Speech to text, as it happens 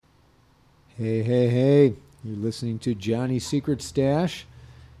Hey, hey, hey. You're listening to Johnny's Secret Stash,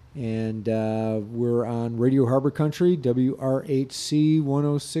 and we're on Radio Harbor Country, WRHC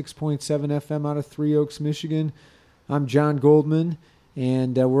 106.7 FM out of Three Oaks, Michigan. I'm John Goldman,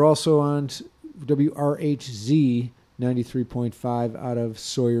 and we're also on WRHZ 93.5 out of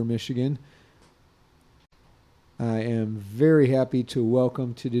Sawyer, Michigan. I am very happy to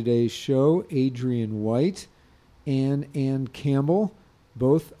welcome to today's show Adrienne White and Ann Campbell.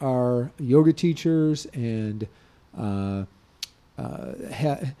 Both are yoga teachers, and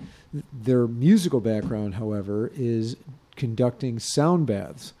their musical background, however, is conducting sound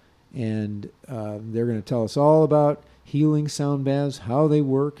baths. And they're going to tell us all about healing sound baths, how they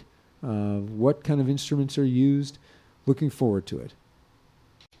work, what kind of instruments are used. Looking forward to it.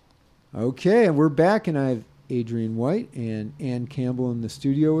 Okay, and we're back, and I have Adrienne White and Ann Campbell in the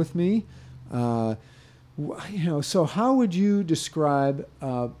studio with me. So how would you describe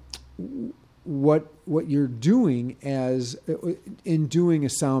what you're doing as in doing a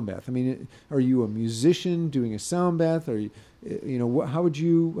sound bath? I mean, are you a musician doing a sound bath? Or how would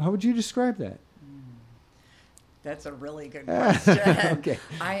you describe that? That's a really good question. Okay.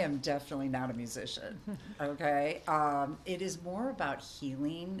 I am definitely not a musician. Okay, it is more about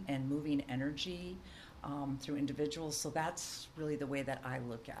healing and moving energy through individuals. So that's really the way that I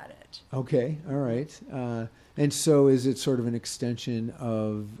look at it. Okay, all right. And so is it sort of an extension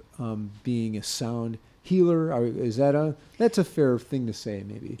of being a sound healer? Or that's a fair thing to say,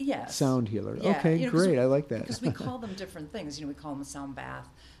 maybe? Yes. Sound healer. Yeah. Okay, great. I like that. Because we call them different things. We call them a sound bath,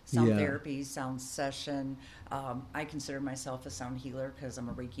 sound therapy, sound session. I consider myself a sound healer because I'm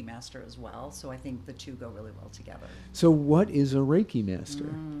a Reiki master as well. So I think the two go really well together. So what is a Reiki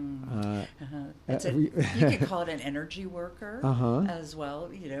master? You could call it an energy worker as well.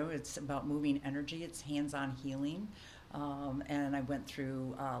 It's about moving energy. It's hands-on healing. And I went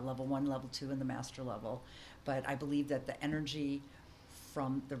through level 1, level 2, and the master level. But I believe that the energy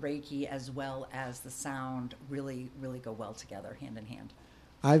from the Reiki as well as the sound really, really go well together, hand in hand.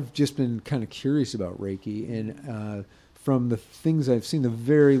 I've just been kind of curious about Reiki, and from the things I've seen, the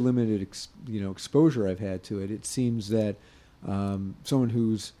very limited exposure I've had to it, it seems that someone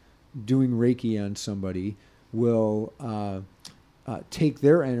who's doing Reiki on somebody will take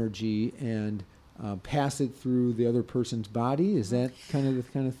their energy and pass it through the other person's body. Is that kind of the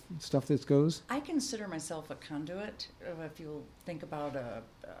kind of stuff that goes? I consider myself a conduit. If you think about a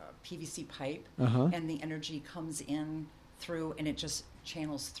PVC pipe, and the energy comes in through, and it just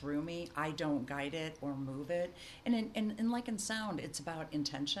channels through me. I don't guide it or move it. And like in sound, it's about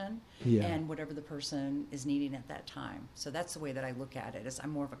intention and whatever the person is needing at that time. So that's the way that I look at it, is I'm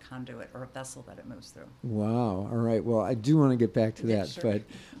more of a conduit or a vessel that it moves through. Wow. All right. Well, I do want to get back to that, sure.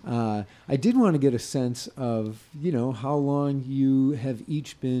 But I did want to get a sense of, how long you have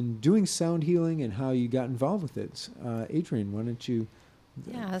each been doing sound healing and how you got involved with it. Adrienne, why don't you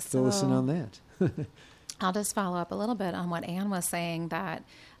fill us in on that? I'll just follow up a little bit on what Ann was saying, that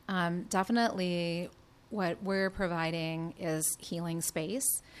definitely what we're providing is healing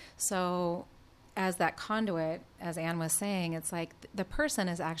space. So as that conduit, as Ann was saying, it's like the person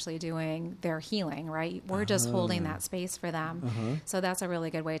is actually doing their healing, right? We're just holding that space for them. So that's a really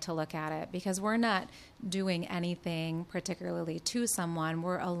good way to look at it, because we're not doing anything particularly to someone.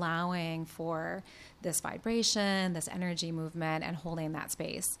 We're allowing for this vibration, this energy movement, and holding that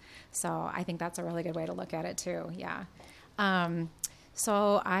space. So I think that's a really good way to look at it too. Yeah.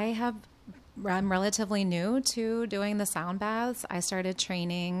 So I'm relatively new to doing the sound baths. I started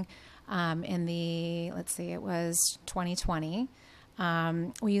training it was 2020.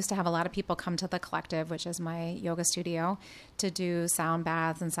 We used to have a lot of people come to the Collective, which is my yoga studio, to do sound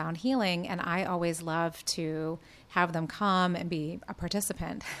baths and sound healing. And I always love to have them come and be a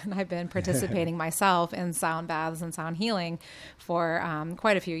participant. And I've been participating myself in sound baths and sound healing for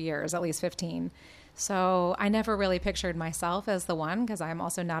quite a few years, at least 15. So I never really pictured myself as the one, because I'm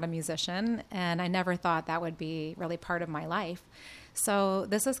also not a musician, and I never thought that would be really part of my life. So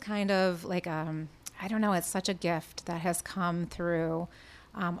this is kind of like, I don't know, it's such a gift that has come through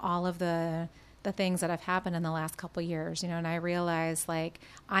all of the things that have happened in the last couple of years, and I realized like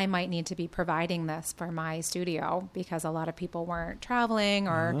I might need to be providing this for my studio, because a lot of people weren't traveling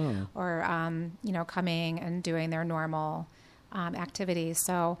or coming and doing their normal activities.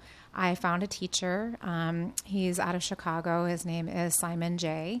 So I found a teacher. He's out of Chicago. His name is Simon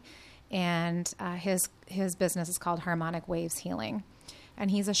J. And his business is called Harmonic Waves Healing. And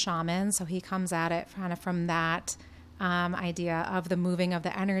he's a shaman, so he comes at it kind of from that idea of the moving of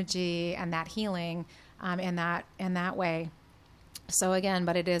the energy and that healing in that way. So again,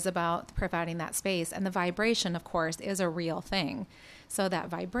 but it is about providing that space. And the vibration, of course, is a real thing. So that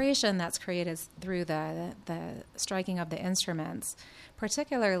vibration that's created through the striking of the instruments,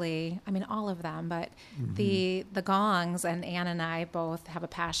 particularly, I mean, all of them, but the gongs, and Ann and I both have a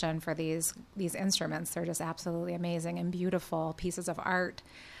passion for these instruments. They're just absolutely amazing and beautiful pieces of art.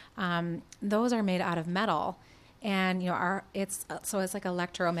 Those are made out of metal. And it's like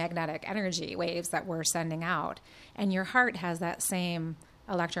electromagnetic energy waves that we're sending out, and your heart has that same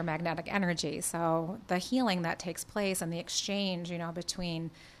electromagnetic energy. So the healing that takes place and the exchange, between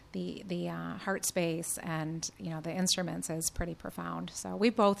the heart space and the instruments is pretty profound. So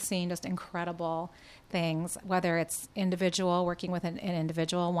we've both seen just incredible things, whether it's individual, working with an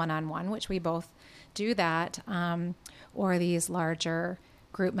individual one-on-one, which we both do that, or these larger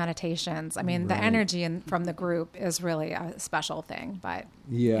group meditations. I mean, the energy from the group is really a special thing. But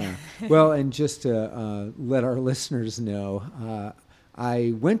yeah, well, and just to let our listeners know,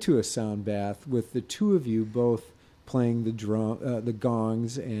 I went to a sound bath with the two of you both playing the drum, the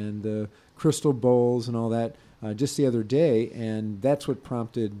gongs and the crystal bowls and all that just the other day, and that's what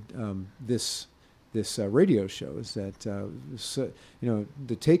prompted this radio show. Is that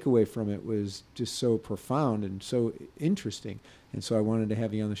the takeaway from it was just so profound and so interesting. And so I wanted to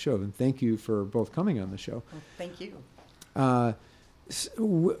have you on the show. And thank you for both coming on the show. Well, thank you.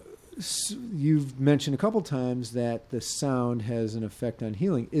 You've mentioned a couple times that the sound has an effect on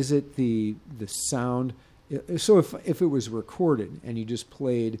healing. Is it the sound? So if it was recorded and you just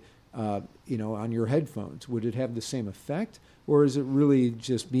played, on your headphones, would it have the same effect? Or is it really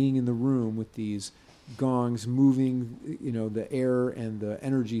just being in the room with these gongs moving, the air and the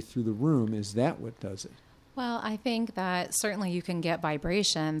energy through the room? Is that what does it? Well, I think that certainly you can get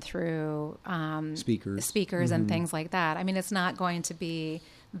vibration through speakers and things like that. I mean, it's not going to be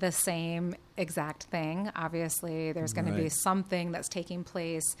the same exact thing. Obviously, there's going to be something that's taking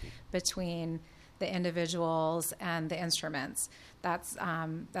place between the individuals and the instruments. That's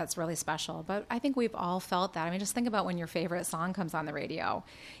really special. But I think we've all felt that. I mean, just think about when your favorite song comes on the radio.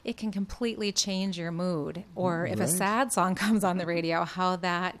 It can completely change your mood. Or if a sad song comes on the radio, how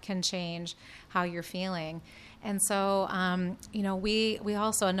that can change how you're feeling. And so, we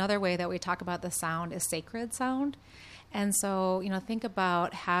also, another way that we talk about the sound is sacred sound. And so, think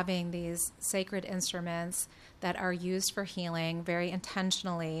about having these sacred instruments that are used for healing very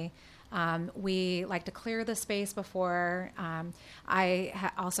intentionally. We like to clear the space before.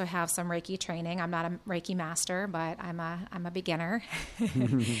 I also have some Reiki training. I'm not a Reiki master, but I'm a beginner.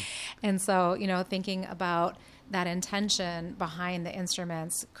 And so, thinking about that intention behind the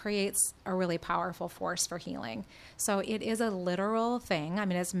instruments creates a really powerful force for healing. So it is a literal thing. I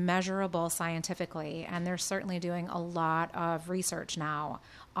mean, it's measurable scientifically, and they're certainly doing a lot of research now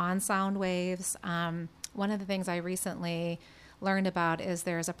on sound waves. One of the things I recently learned about is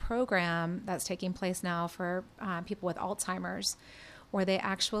there's a program that's taking place now for people with Alzheimer's, where they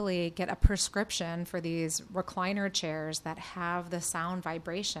actually get a prescription for these recliner chairs that have the sound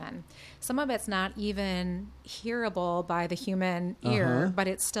vibration. Some of it's not even hearable by the human ear, but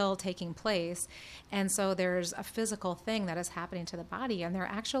it's still taking place. And so there's a physical thing that is happening to the body, and they're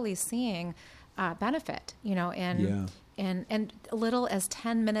actually seeing benefit, and little as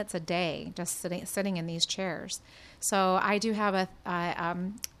 10 minutes a day just sitting in these chairs. So I do have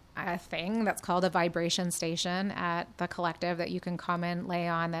a thing that's called a vibration station at the collective that you can come and lay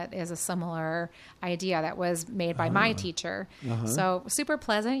on, that is a similar idea that was made by my teacher. So super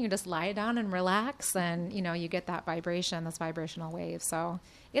pleasant. You just lie down and relax, and you get that vibration, this vibrational wave. So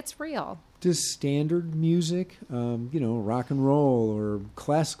it's real. Does standard music, rock and roll or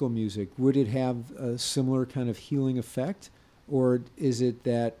classical music, would it have a similar kind of healing effect? Or is it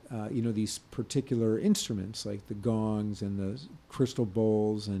that, these particular instruments like the gongs and the crystal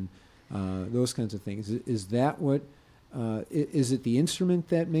bowls and those kinds of things, is that what, is it the instrument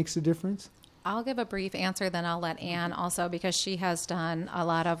that makes a difference? I'll give a brief answer, then I'll let Ann also, because she has done a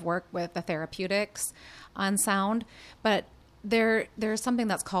lot of work with the therapeutics on sound. But there's something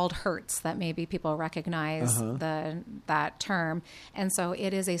that's called hertz that maybe people recognize that term. And so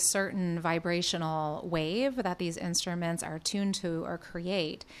it is a certain vibrational wave that these instruments are tuned to or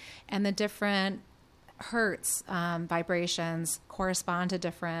create. And the different hertz vibrations correspond to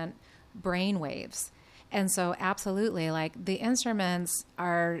different brain waves. And so absolutely, like, the instruments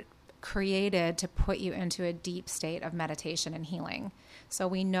are created to put you into a deep state of meditation and healing. So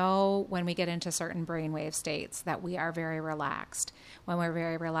we know when we get into certain brainwave states that we are very relaxed. When we're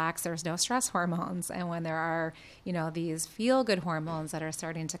very relaxed, there's no stress hormones. And when there are, these feel-good hormones that are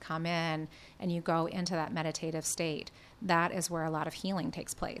starting to come in and you go into that meditative state, that is where a lot of healing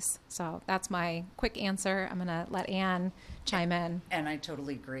takes place. So that's my quick answer. I'm going to let Ann chime in. And I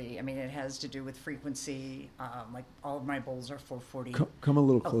totally agree. I mean, it has to do with frequency. Like all of my bowls are 440. Come a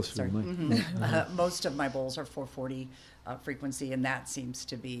little closer to the mic. Mm-hmm. Most of my bowls are 440 frequency, and that seems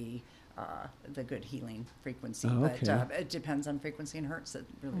to be the good healing frequency. Oh, okay. But it depends on frequency and hertz. It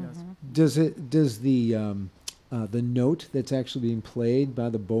really does. Does the note that's actually being played by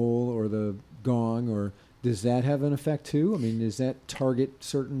the bowl or the gong, or does that have an effect too? I mean, does that target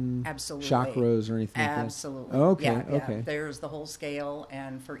certain chakras or anything like that? Absolutely. Okay, yeah, okay. Yeah. There's the whole scale,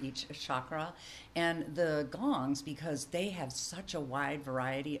 and for each chakra. And the gongs, because they have such a wide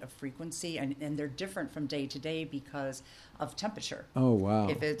variety of frequency, and they're different from day to day because of temperature. Oh, wow.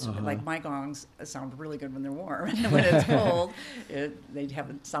 If it's like my gongs sound really good when they're warm, and when it's cold, they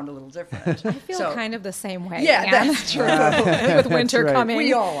sound a little different. I feel kind of the same way. Yeah, that's true. With winter right. coming.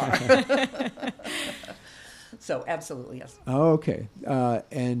 We all are. So, absolutely, yes. Oh, okay.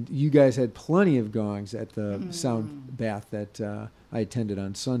 And you guys had plenty of gongs at the sound bath that I attended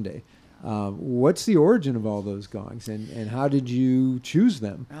on Sunday. What's the origin of all those gongs, and how did you choose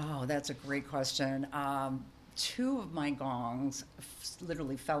them? Oh, that's a great question. Two of my gongs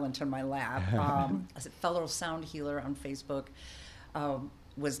literally fell into my lap. A fellow sound healer on Facebook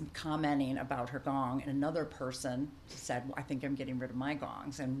was commenting about her gong, and another person said, I think I'm getting rid of my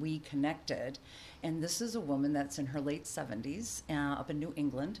gongs, and we connected. And this is a woman that's in her late 70s up in New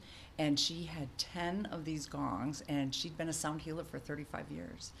England, and she had 10 of these gongs, and she'd been a sound healer for 35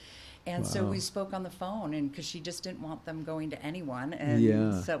 years. And so we spoke on the phone, and because she just didn't want them going to anyone,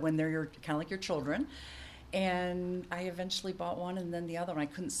 and so when they're kind of like your children. And I eventually bought one, and then the other one. I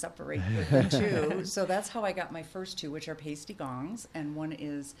couldn't separate the two. So that's how I got my first two, which are pasty gongs. And one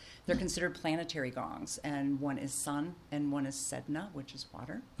is, they're considered planetary gongs. And one is sun, and one is sedna, which is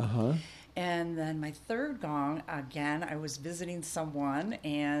water. Uh-huh. And then my third gong, again, I was visiting someone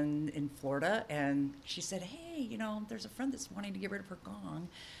in Florida, and she said, hey, there's a friend that's wanting to get rid of her gong.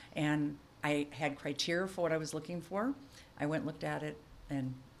 And I had criteria for what I was looking for. I went and looked at it,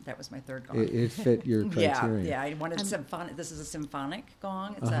 and that was my third gong. It fit your criteria. Yeah. I wanted symphonic. This is a symphonic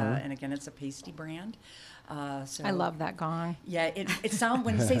gong. It's and again, it's a pasty brand. So I love that gong. Yeah, it sounds,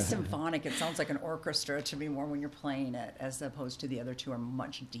 when you say symphonic, it sounds like an orchestra to me more when you're playing it, as opposed to the other two are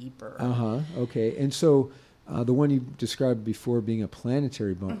much deeper. Okay. And so the one you described before being a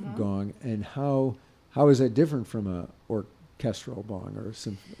planetary gong, and how is that different from a orchestral gong or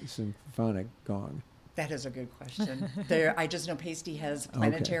symphonic gong? That is a good question. I just know Pasty has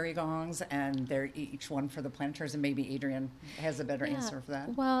planetary gongs, and they're each one for the planetaries, and maybe Adrian has a better answer for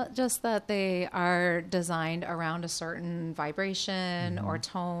that. Well, just that they are designed around a certain vibration or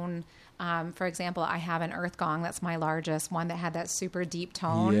tone. For example, I have an earth gong. That's my largest one that had that super deep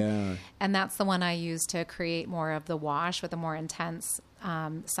tone. Yeah. And that's the one I use to create more of the wash with a more intense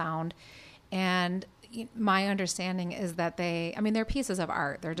sound. And my understanding is that they're pieces of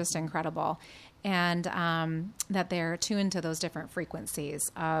art. They're just incredible. And that they're tuned to those different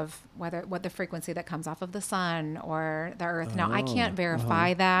frequencies of what the frequency that comes off of the sun or the earth. Now, I can't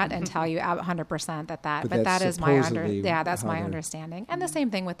verify that and tell you 100% but that is my that's my understanding. And the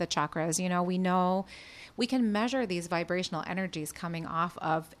same thing with the chakras. We know we can measure these vibrational energies coming off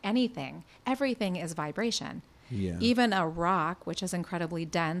of anything. Everything is vibration. Yeah. Even a rock, which is incredibly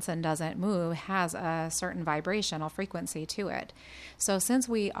dense and doesn't move, has a certain vibrational frequency to it. So since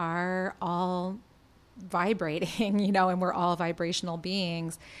we are all vibrating, and we're all vibrational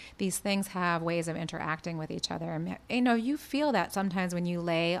beings, these things have ways of interacting with each other. And, you feel that sometimes when you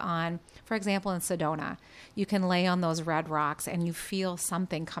lay on, for example, in Sedona, you can lay on those red rocks and you feel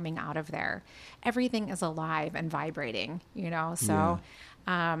something coming out of there. Everything is alive and vibrating, so...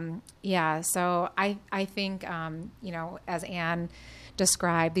 So I think, as Anne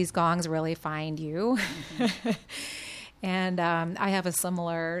described, these gongs really find you. And I have a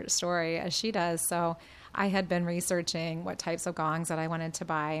similar story as she does. So I had been researching what types of gongs that I wanted to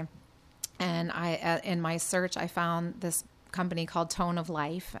buy. And in my search, I found this company called Tone of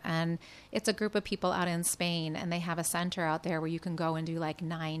Life, and it's a group of people out in Spain, and they have a center out there where you can go and do like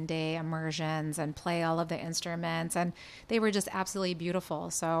 9-day immersions and play all of the instruments, and they were just absolutely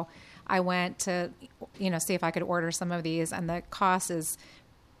beautiful. So I went to see if I could order some of these, and the cost is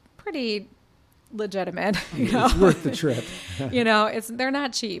pretty legitimate. It's worth the trip. They're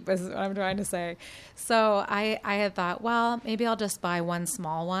not cheap, is what I'm trying to say. So I had thought, well, maybe I'll just buy one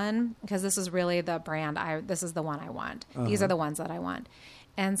small one, because this is really the brand. This is the one I want. These are the ones that I want.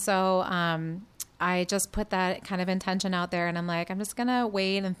 And so I just put that kind of intention out there, and I'm like, I'm just going to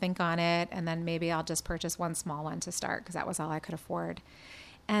wait and think on it, and then maybe I'll just purchase one small one to start, because that was all I could afford.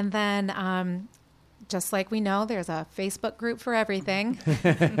 And then just like we know, there's a Facebook group for everything.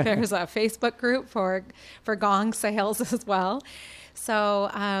 There's a Facebook group for gong sales as well. So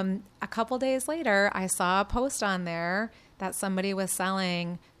a couple days later, I saw a post on there that somebody was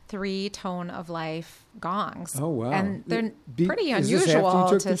selling 3 Tone of Life gongs. Oh, wow. And they're pretty is this unusual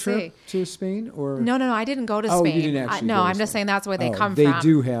after you took to the see. trip to Spain, or No, I didn't go to Oh, Spain. you didn't actually No, go to I'm just Spain. saying that's where they come they from.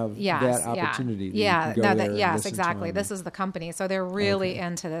 do have Yes, that opportunity. that you Yeah, can go there and yes, listen to exactly. them. This is the company, so they're really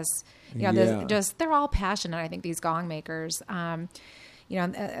into this. You know, Yeah. they're all passionate. I think these gong makers. You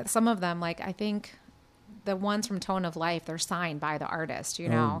know, some of them, like I think the ones from Tone of Life, they're signed by the artist. You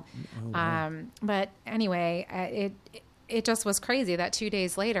know, wow. but anyway, it just was crazy that 2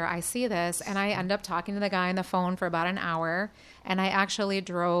 days later I see this, and I end up talking to the guy on the phone for about an hour, and I actually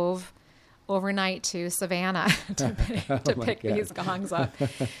drove overnight to Savannah to pick God. these gongs up.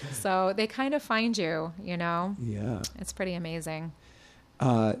 So they kind of find you, you know. Yeah. It's pretty amazing.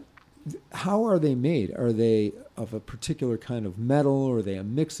 How are they made? Are they of a particular kind of metal, or are they a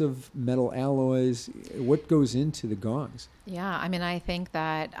mix of metal alloys? What goes into the gongs? Yeah, I mean, I think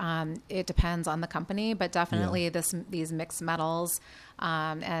that it depends on the company, but definitely these mixed metals.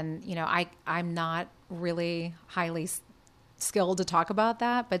 And, you know, I'm not really highly skilled to talk about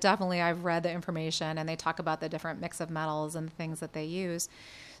that, but definitely I've read the information, and they talk about the different mix of metals and the things that they use.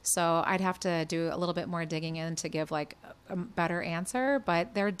 So I'd have to do a little bit more digging in to give like a better answer,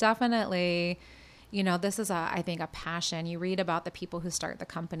 but they're definitely, you know, this is I think a passion. You read about the people who start the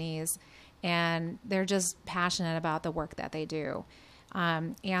companies, and they're just passionate about the work that they do.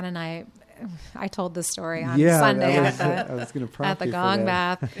 Ann and I told this story on Sunday I was going to prompt at the you for gong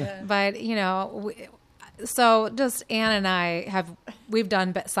that. bath, but you know, so just Ann and I we've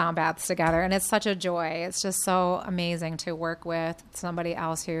done sound baths together, and it's such a joy. It's just so amazing to work with somebody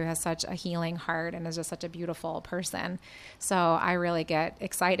else who has such a healing heart and is just such a beautiful person. So I really get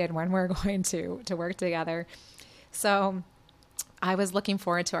excited when we're going to work together. So I was looking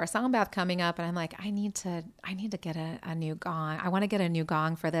forward to our sound bath coming up, and I'm like, I need to get a new gong. I want to get a new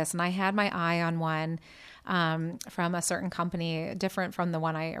gong for this. And I had my eye on one from a certain company, different from the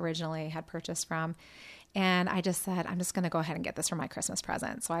one I originally had purchased from. And I just said, I'm just going to go ahead and get this for my Christmas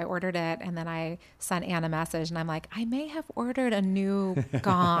present. So I ordered it, and then I sent Ann a message, and I'm like, I may have ordered a new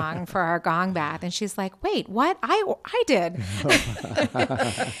gong for our gong bath. And she's like, wait, what? I did.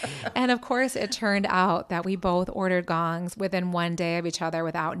 And of course, it turned out that we both ordered gongs within one day of each other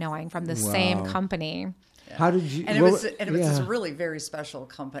without knowing, from the same company. How did you? And it was a really very special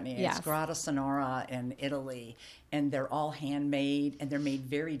company. Yes. It's Grata Sonora in Italy, and they're all handmade, and they're made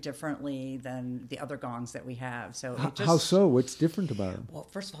very differently than the other gongs that we have. So how so? What's different about them? Well,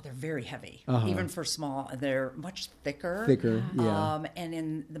 first of all, they're very heavy, even for small. They're much thicker. Yeah. And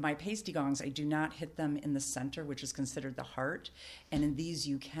in my pasty gongs, I do not hit them in the center, which is considered the heart. And in these,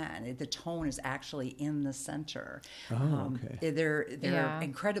 you can. The tone is actually in the center. Oh, okay. They're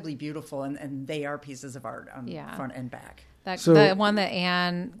incredibly beautiful, and they are pieces of art on front and back. The one that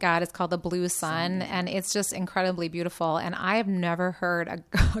Ann got is called the Blue Sun, and it's just incredibly beautiful. And I have never heard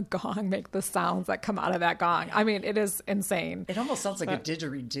a gong make the sounds that come out of that gong. I mean, it is insane. It almost sounds like a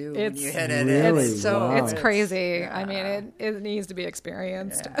didgeridoo when you hit it. Really? It's crazy. I mean, it needs to be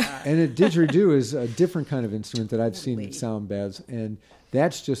experienced. Yeah. And a didgeridoo is a different kind of instrument that I've seen in sound baths, and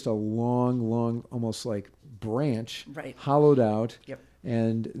that's just a long, almost like branch, hollowed out. Yep.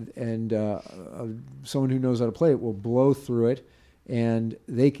 And someone who knows how to play it will blow through it, and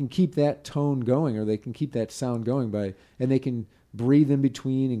they can keep that tone going, or they can keep that sound going and they can breathe in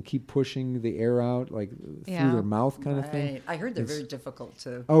between and keep pushing the air out like through their mouth kind of thing. I heard they're very difficult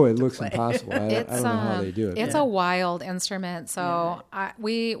to looks play. Impossible. I don't know how they do it. It's a wild instrument. So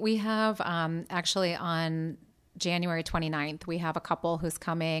we have actually on January 29th, we have a couple who's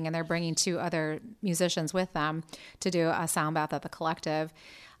coming, and they're bringing 2 other musicians with them to do a sound bath at the Collective.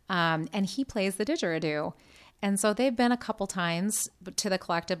 And he plays the didgeridoo. And so they've been a couple times to the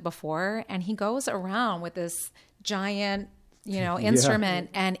Collective before, and he goes around with this giant, instrument,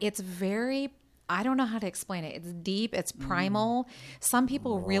 and it's very, I don't know how to explain it. It's deep. It's primal. Some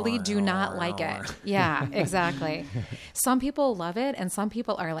people really do not like it. Yeah, exactly. Some people love it, and some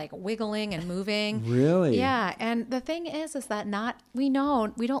people are like wiggling and moving. Really? Yeah. And the thing is that we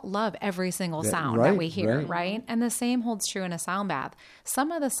don't love every single sound that we hear, right? And the same holds true in a sound bath.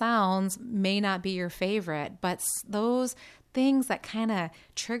 Some of the sounds may not be your favorite, but those things that kind of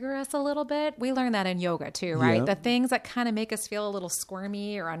trigger us a little bit, we learn that in yoga too, right? Yeah. The things that kind of make us feel a little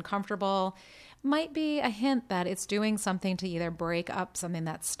squirmy or uncomfortable might be a hint that it's doing something to either break up something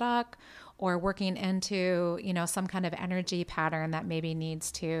that's stuck or working into, some kind of energy pattern that maybe needs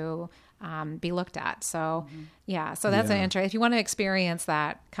to be looked at. So so that's an interest. If you want to experience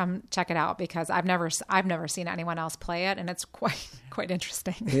that, come check it out, because I've never seen anyone else play it, and it's quite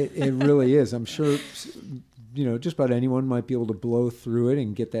interesting. It really is. I'm sure, just about anyone might be able to blow through it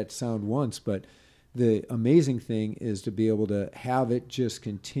and get that sound once, but the amazing thing is to be able to have it just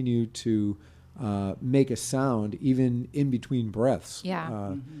continue to make a sound even in between breaths.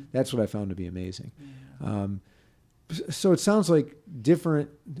 Yeah. That's what I found to be amazing. So it sounds like different,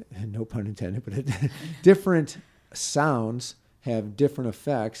 no pun intended, but different sounds have different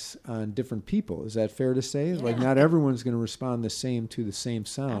effects on different people. Is that fair to say? Yeah. Like not everyone's going to respond the same to the same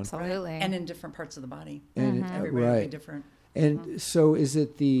sound. Absolutely. And in different parts of the body. And Everybody will be different. And so is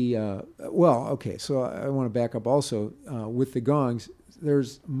it the, so I want to back up also. With the gongs,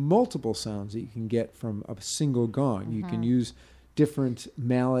 there's multiple sounds that you can get from a single gong. You can use different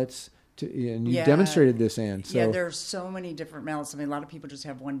mallets, and you demonstrated this, Ann. So. There's so many different mallets. I mean, a lot of people just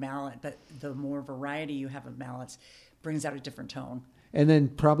have one mallet, but the more variety you have of mallets brings out a different tone. And then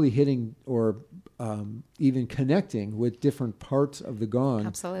probably hitting or even connecting with different parts of the gong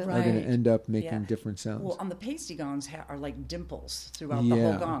Absolutely. are going to end up making different sounds. Well, on the pasty gongs are like dimples throughout the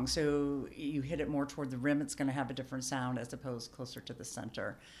whole gong. So you hit it more toward the rim, it's going to have a different sound as opposed closer to the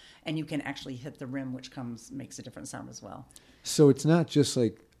center. And you can actually hit the rim, which makes a different sound as well. So it's not just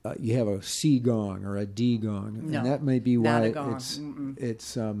like you have a C gong or a D gong, No, and that may be not why a gong.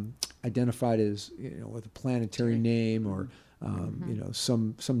 it's identified as with a planetary name or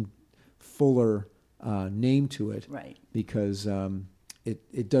some fuller name to it, right? Because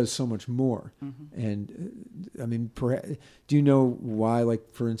it does so much more. And I mean, do you know why?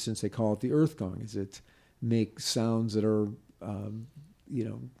 Like for instance, they call it the earth gong. Is it make sounds that are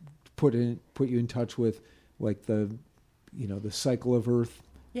put you in touch with like the cycle of Earth?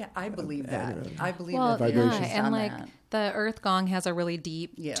 Yeah, I believe that. I believe that vibrations and on like that. the earth gong has a really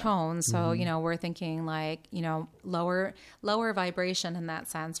deep tone, so we're thinking like lower vibration in that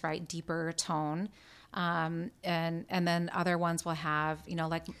sense, right? Deeper tone, and then other ones will have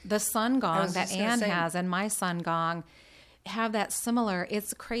like the sun gong that Ann has and my sun gong have that similar.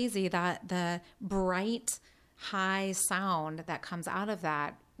 It's crazy that the bright high sound that comes out of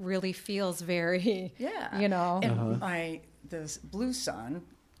that really feels very And this blue sun.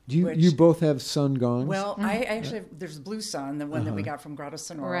 You both have sun gongs? Well, I actually have, there's Blue Sun, the one that we got from Grotto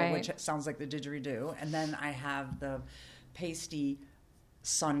Sonora, which sounds like the didgeridoo, and then I have the pasty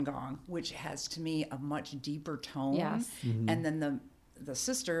sun gong, which has to me a much deeper tone. Yes. And then the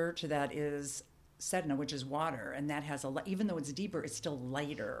sister to that is Sedna, which is water, and that has even though it's deeper, it's still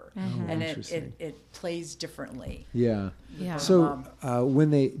lighter, and it plays differently. Yeah. So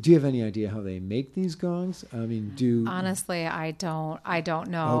do you have any idea how they make these gongs? I mean, honestly, I don't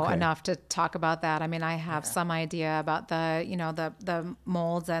know enough to talk about that. I mean, I have some idea about the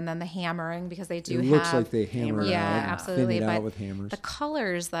molds and then the hammering, because they do. It looks like they hammer it out, absolutely, thin it but out with hammers. The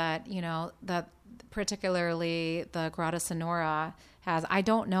colors that that particularly the Grotto Sonora has, I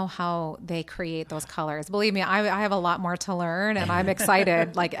don't know how they create those colors. Believe me, I have a lot more to learn, and I'm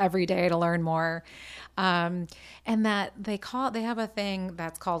excited like every day to learn more. And that they have a thing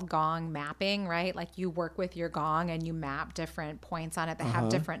that's called gong mapping, right? Like you work with your gong and you map different points on it that have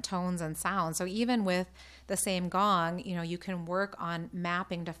different tones and sounds. So even with the same gong, you can work on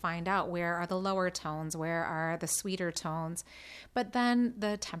mapping to find out where are the lower tones, where are the sweeter tones. But then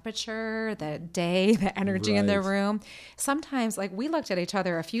the temperature, the day, the energy in the room. Sometimes, like we looked at each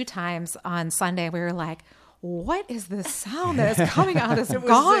other a few times on Sunday, we were like, what is this sound that is coming out of this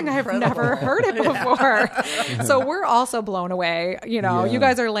gong? I've never heard it before. So we're also blown away. You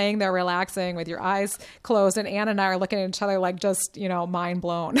guys are laying there relaxing with your eyes closed, and Ann and I are looking at each other like just, mind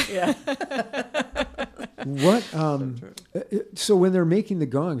blown. Yeah. What? So when they're making the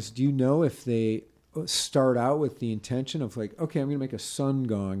gongs, do you know if they start out with the intention of like, okay, I'm going to make a sun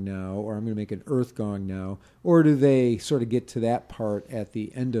gong now, or I'm going to make an earth gong now, or do they sort of get to that part at the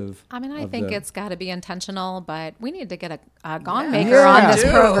end of? I mean, I think it's got to be intentional, but we need to get a gong maker on this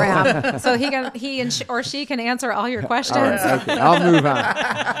program so he or she can answer all your questions. All right, okay, I'll move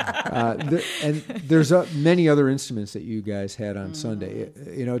on. And there's many other instruments that you guys had on Sunday.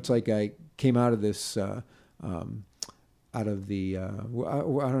 It's like I came out of this. Out of the, I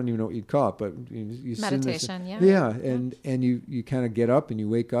don't even know what you'd call it, but you meditation, and you kind of get up and you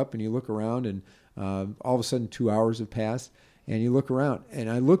wake up and you look around, and all of a sudden 2 hours have passed, and you look around, and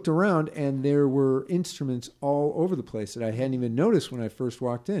I looked around, and there were instruments all over the place that I hadn't even noticed when I first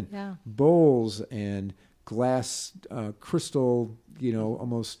walked in. Yeah. Bowls and glass, crystal,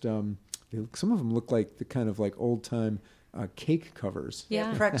 almost. Some of them look like the kind of like old time cake covers.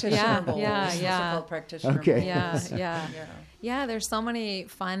 Yeah. Practitioner bowls. Yeah. Those are called practitioner Okay. bowls. Yeah, there's so many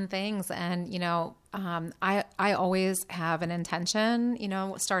fun things. And, I always have an intention,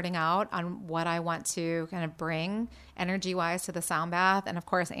 starting out on what I want to kind of bring energy wise to the sound bath. And of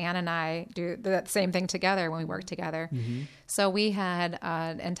course, Ann and I do the same thing together when we work together. Mm-hmm. So we had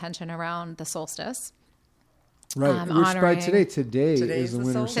an intention around the solstice. Right, which by today is the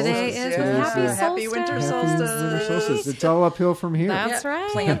winter solstice. Today is happy winter solstice. Happy winter solstice. It's all uphill from here. That's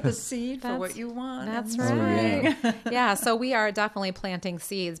right. Plant the seed for what you want. That's right. Yeah, so we are definitely planting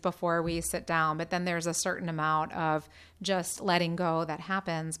seeds before we sit down, but then there's a certain amount of just letting go that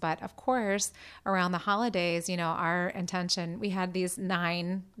happens. But of course, around the holidays, our intention, we had these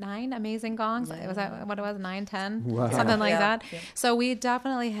nine amazing gongs. Yeah. Was that what it was? 9, 10? Wow. Something like that. Yeah. So we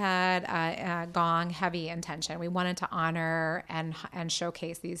definitely had a gong heavy intention. We wanted to honor and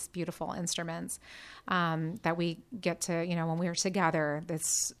showcase these beautiful instruments that we get to, when we were together.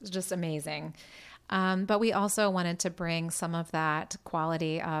 It's just amazing. But we also wanted to bring some of that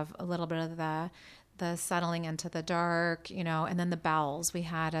quality of a little bit of the settling into the dark, and then the bells. We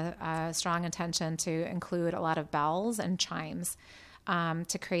had a strong intention to include a lot of bells and chimes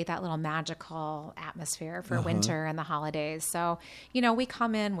to create that little magical atmosphere for winter and the holidays. So, we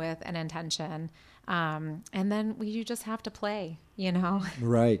come in with an intention, and then you just have to play,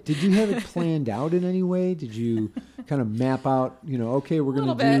 Right. Did you have it planned out in any way? Did you kind of map out, okay, we're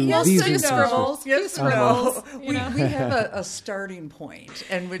going to do these scribbles. Yes, no. We have a starting point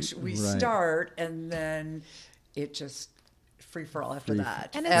in which we start, and then it just free for all after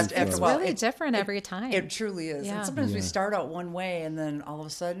that. And it's really different every time. It truly is. Yeah. And sometimes we start out one way, and then all of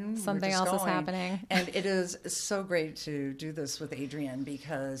a sudden something else is happening. And it is so great to do this with Adrienne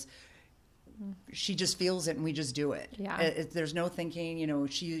because she just feels it and we just do it. Yeah. There's no thinking,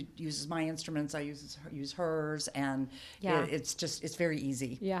 she uses my instruments, I use hers, and it's very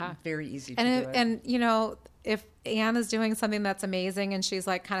easy. Yeah. Very easy to do it. And, if Ann is doing something that's amazing and she's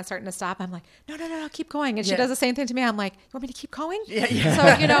like kind of starting to stop, I'm like, no, keep going. And she does the same thing to me. I'm like, you want me to keep going?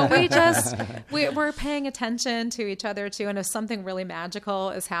 Yeah. So, we're paying attention to each other too. And if something really magical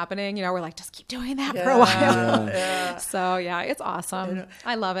is happening, we're like, just keep doing that for a while. Yeah. So it's awesome.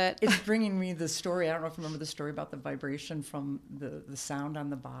 I love it. It's bringing me the story. I don't know if you remember the story about the vibration from the sound on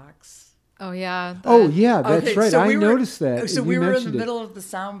the box. Oh, yeah. That's right. So I noticed that. So we were in the middle of the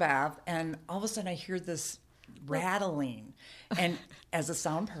sound bath, and all of a sudden I hear this rattling. And as a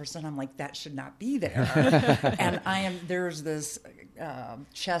sound person, I'm like, that should not be there. And there's this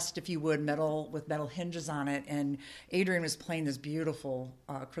chest, if you would, with metal hinges on it. And Adrienne was playing this beautiful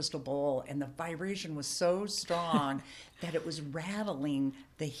crystal bowl, and the vibration was so strong that it was rattling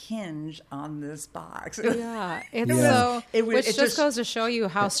the hinge on this box. Yeah, which just goes to show you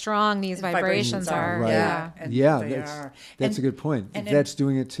how strong these vibrations are. Right. Yeah, that's a good point. If that's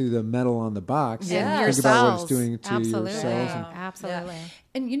doing it to the metal on the box, think your about cells. what it's doing to your cells. Absolutely. Yeah.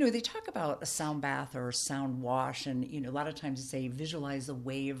 And, they talk about a sound bath or a sound wash, and, a lot of times they say visualize a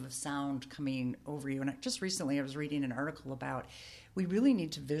wave of sound coming over you. And just recently I was reading an article about we really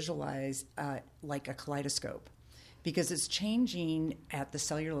need to visualize like a kaleidoscope, because it's changing at the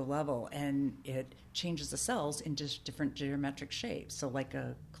cellular level, and it changes the cells into different geometric shapes. So like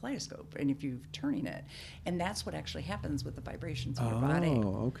a kaleidoscope, and if you're turning it, and that's what actually happens with the vibrations in your body.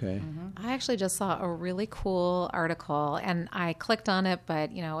 Oh, okay. Mm-hmm. I actually just saw a really cool article, and I clicked on it, but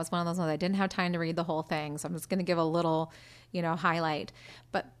it was one of those ones I didn't have time to read the whole thing, so I'm just going to give a little, highlight.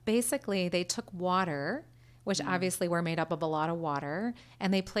 But basically, they took water, which obviously were made up of a lot of water,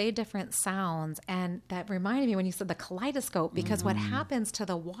 and they played different sounds. And that reminded me when you said the kaleidoscope, because what happens to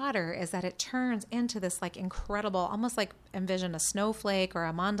the water is that it turns into this like incredible, almost like envision a snowflake or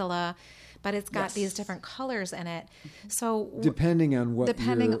a mandala, but it's got these different colors in it. So depending on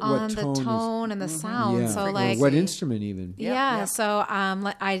the tone and the sound. So like what instrument even. So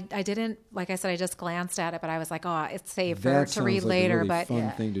I didn't, like I said, I just glanced at it, but I was like, oh, it's safer to read later. A really but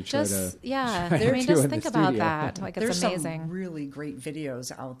fun thing to try just to just think about that. Like, it's amazing. There's some really great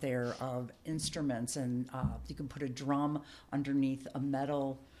videos out there of instruments, and you can put a drum underneath a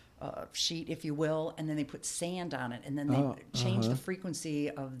metal sheet, if you will, and then they put sand on it, and then they change the frequency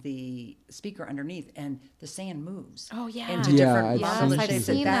of the speaker underneath, and the sand moves. Oh, yeah. Into different I've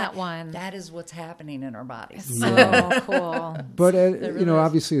seen that one. That is what's happening in our bodies. It's so cool. But,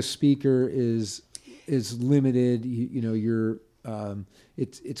 obviously a speaker is limited. You're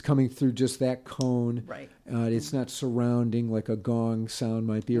it's coming through just that cone. Right. It's not surrounding like a gong sound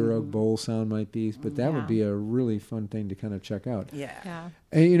might be or a bowl sound might be. But that would be a really fun thing to kind of check out. Yeah.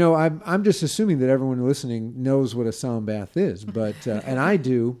 And I'm just assuming that everyone listening knows what a sound bath is, but and I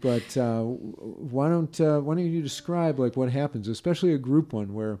do. But why don't you describe like what happens, especially a group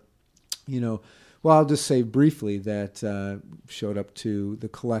one where, well, I'll just say briefly that showed up to the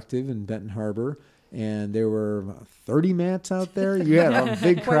Collective in Benton Harbor. And there were 30 mats out there. You had a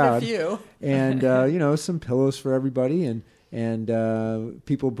big crowd. Quite a few. And, some pillows for everybody. And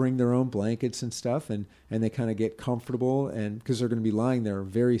people bring their own blankets and stuff. And they kind of get comfortable because they're going to be lying there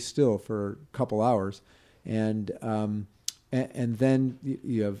very still for a couple hours. And then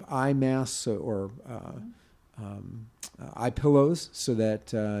you have eye masks or eye pillows so that,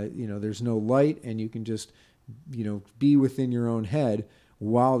 there's no light and you can just, be within your own head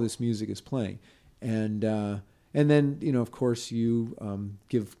while this music is playing. And then, of course, you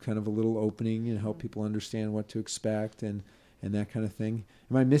give kind of a little opening and help people understand what to expect and that kind of thing.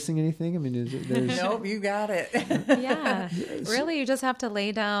 Am I missing anything? I mean, Nope, you got it. Yeah, really, you just have to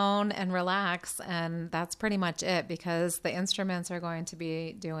lay down and relax, and that's pretty much it because the instruments are going to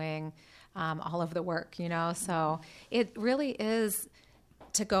be doing all of the work, So it really is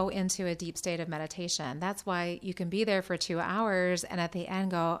to go into a deep state of meditation. That's why you can be there for 2 hours and at the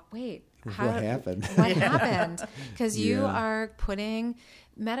end go, wait, what happened? What happened? Because you are putting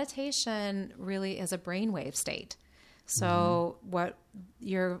meditation really is a brainwave state. So what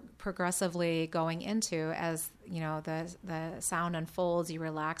you're progressively going into as, the sound unfolds, you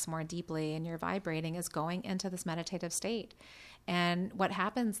relax more deeply and you're vibrating is going into this meditative state. And what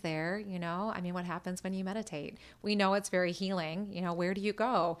happens there, what happens when you meditate? We know it's very healing. Where do you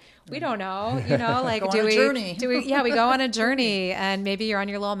go? We don't know. Like go on a journey. we go on a journey, and maybe you're on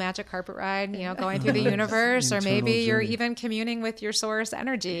your little magic carpet ride, going through the universe, or maybe you're even communing with your source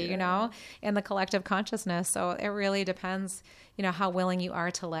energy, in the collective consciousness. So it really depends, how willing you are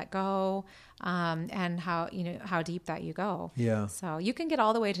to let go, and how deep that you go. Yeah. So you can get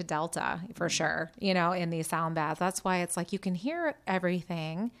all the way to Delta for sure, in these sound baths. That's why it's like you can hear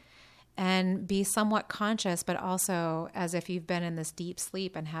everything and be somewhat conscious, but also as if you've been in this deep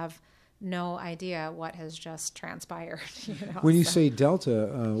sleep and have no idea what has just transpired. When you say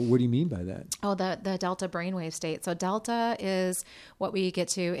Delta, what do you mean by that? Oh, the Delta brainwave state. So Delta is what we get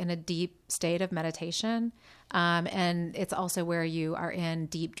to in a deep state of meditation. And it's also where you are in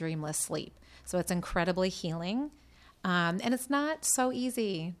deep dreamless sleep. So it's incredibly healing. And it's not so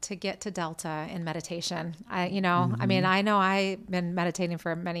easy to get to Delta in meditation. I know I've been meditating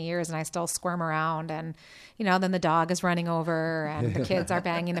for many years and I still squirm around and, then the dog is running over and the kids are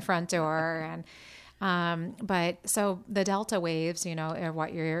banging the front door. And, but so the Delta waves, are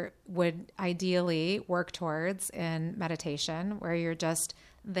what you would ideally work towards in meditation, where you're just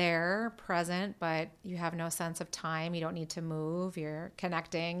there, present, but you have no sense of time. You don't need to move. You're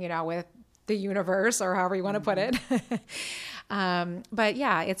connecting, with the universe, or however you want to put it. But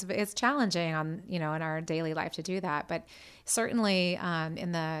yeah, it's challenging in our daily life to do that. But certainly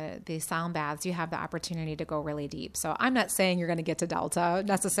in the sound baths, you have the opportunity to go really deep. So I'm not saying you're going to get to Delta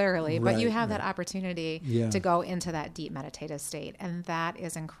necessarily, but you have that opportunity to go into that deep meditative state. And that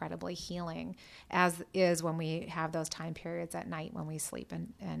is incredibly healing, as is when we have those time periods at night when we sleep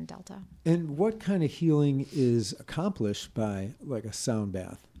in Delta. And what kind of healing is accomplished by like a sound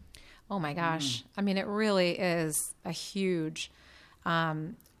bath? Oh my gosh. I mean, it really is a huge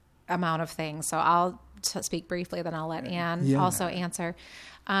amount of things. So I'll speak briefly, then I'll let Anne also answer.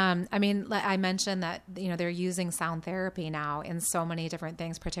 I mentioned that, they're using sound therapy now in so many different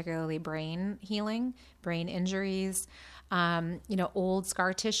things, particularly brain healing, brain injuries, old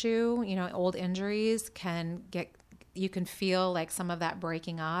scar tissue, old injuries you can feel like some of that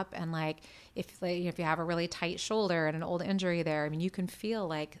breaking up, and like if you have a really tight shoulder and an old injury there, you can feel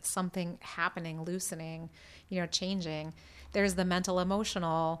like something happening, loosening, changing. There's the mental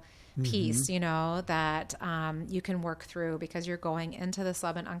emotional piece, that you can work through because you're going into the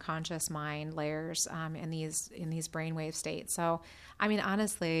sub and unconscious mind layers in these brainwave states. So,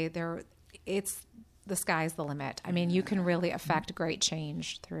 honestly, the sky's the limit. You can really affect great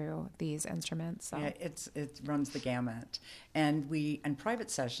change through these instruments. So. Yeah, it runs the gamut. And in private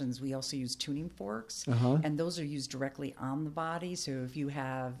sessions, we also use tuning forks, and those are used directly on the body. So if you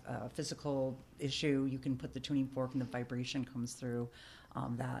have a physical issue, you can put the tuning fork and the vibration comes through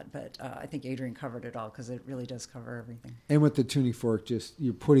that. But I think Adrian covered it all because it really does cover everything. And with the tuning fork, just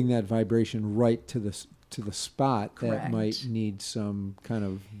you're putting that vibration right to the spot Correct. that might need some kind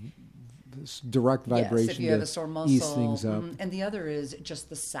of direct vibration. Yes, if you have a sore muscle. Ease things up. And the other is just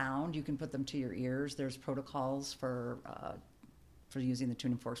the sound. You can put them to your ears. There's protocols for for using the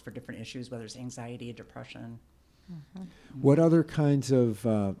tuning forks for different issues, whether it's anxiety, depression. Mm-hmm. What other kinds of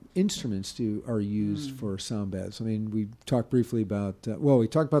instruments are used for sound baths? I mean, we talked briefly about, we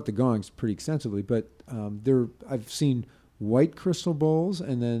talked about the gongs pretty extensively, but I've seen white crystal bowls,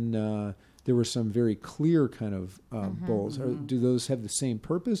 and then there were some very clear kind of bowls. Do those have the same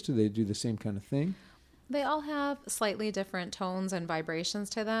purpose? Do they do the same kind of thing? They all have slightly different tones and vibrations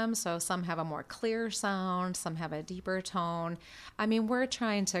to them. So some have a more clear sound, some have a deeper tone. I mean, we're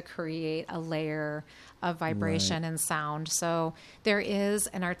trying to create a layer of vibration and sound. So there is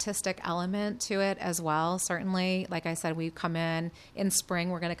an artistic element to it as well. Certainly, like I said, we come in spring,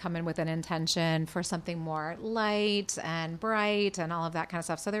 we're going to come in with an intention for something more light and bright and all of that kind of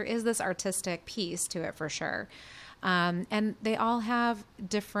stuff. So there is this artistic piece to it for sure. And they all have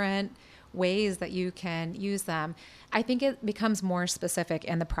different ways that you can use them. I think it becomes more specific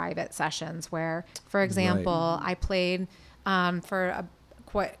in the private sessions where, for example, I played for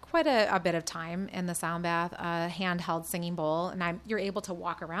quite a bit of time in the sound bath, a handheld singing bowl, and you're able to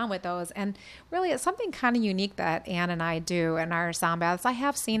walk around with those. And really, it's something kind of unique that Ann and I do in our sound baths. I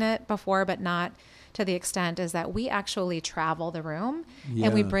have seen it before, but not to the extent, is that we actually travel the room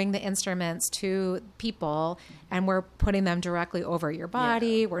and we bring the instruments to people and we're putting them directly over your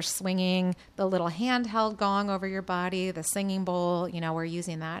body. We're swinging the little handheld gong over your body, the singing bowl, we're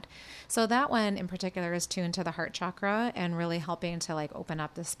using that. So that one in particular is tuned to the heart chakra and really helping to like open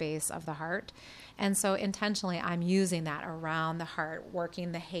up the space of the heart. And so intentionally I'm using that around the heart,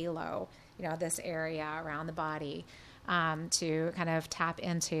 working the halo, this area around the body. To kind of tap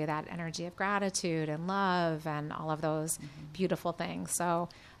into that energy of gratitude and love and all of those beautiful things. So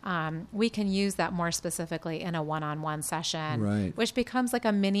we can use that more specifically in a one-on-one session, which becomes like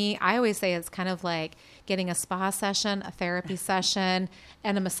a mini, I always say it's kind of like getting a spa session, a therapy session,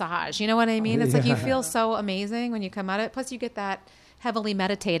 and a massage. You know what I mean? It's like you feel so amazing when you come out of it. Plus you get that heavily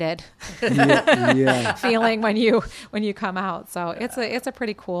meditated feeling when you come out. So it's a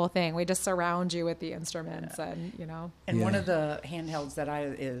pretty cool thing. We just surround you with the instruments and And one of the handhelds that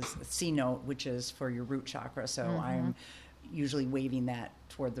is C Note, which is for your root chakra. So I'm usually waving that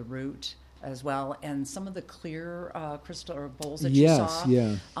toward the root as well. And some of the clear crystal or bowls that you saw,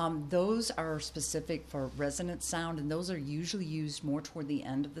 those are specific for resonant sound, and those are usually used more toward the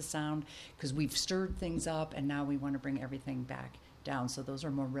end of the sound because we've stirred things up and now we want to bring everything back down. So those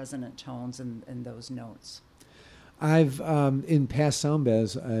are more resonant tones and those notes. I've in past sound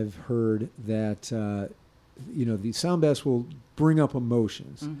baths, I've heard that the sound baths will bring up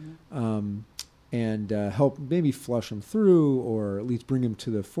emotions and help maybe flush them through, or at least bring them to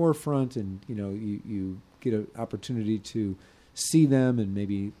the forefront. And you get an opportunity to see them and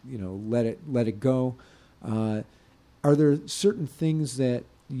maybe let it go. Are there certain things that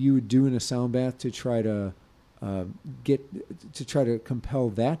you would do in a sound bath to try to compel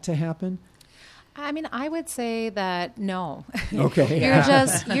that to happen? I mean, I would say that no. Okay.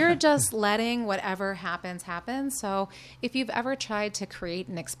 You're just letting whatever happens happen. So if you've ever tried to create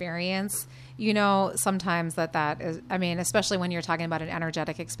an experience, sometimes that is, I mean, especially when you're talking about an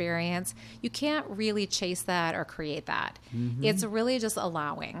energetic experience, you can't really chase that or create that. It's really just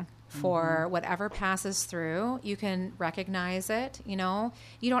allowing for whatever passes through. You can recognize it, you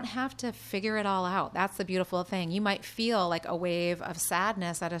don't have to figure it all out. That's the beautiful thing. You might feel like a wave of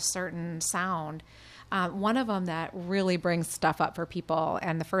sadness at a certain sound. One of them that really brings stuff up for people,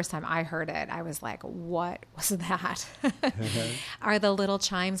 and the first time I heard it, I was like, what was that? Are the little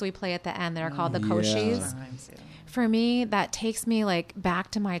chimes we play at the end that are called the koshis. For me, that takes me like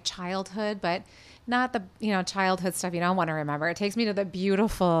back to my childhood, but not the childhood stuff you don't want to remember. It takes me to the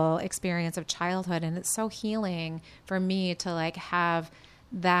beautiful experience of childhood, and it's so healing for me to like have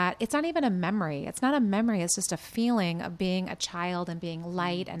that. It's not even a memory. It's not a memory. It's just a feeling of being a child and being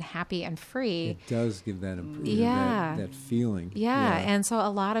light and happy and free. It does give that that feeling. Yeah, and so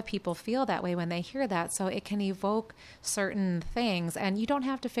a lot of people feel that way when they hear that. So it can evoke certain things, and you don't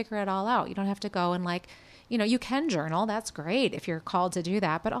have to figure it all out. You don't have to go and like. You can journal. That's great if you're called to do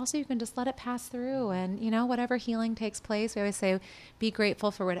that. But also you can just let it pass through. And, whatever healing takes place, we always say, be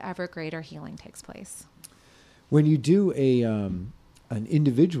grateful for whatever greater healing takes place. When you do an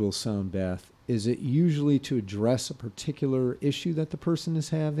individual sound bath, is it usually to address a particular issue that the person is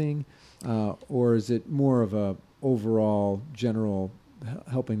having? Or is it more of a overall general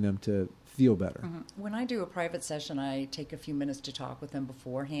helping them to feel better? When I do a private session, I take a few minutes to talk with them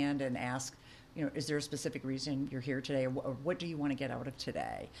beforehand and ask is there a specific reason you're here today, or what do you want to get out of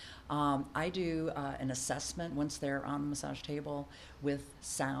today? I do an assessment once they're on the massage table with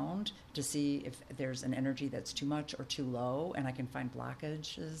sound to see if there's an energy that's too much or too low, and I can find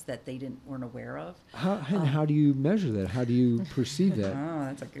blockages that they weren't aware of. How do you measure that? How do you perceive that? Oh,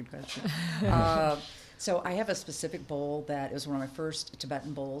 that's a good question. So I have a specific bowl that is one of my first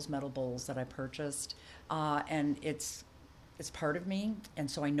Tibetan bowls, metal bowls that I purchased, and it's part of me,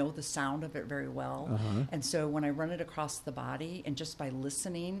 and so I know the sound of it very well. Uh-huh. And so when I run it across the body, and just by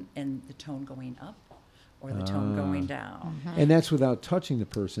listening and the tone going up or the tone going down. Mm-hmm. And that's without touching the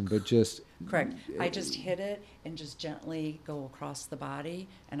person, but just... Correct. I just hit it and just gently go across the body,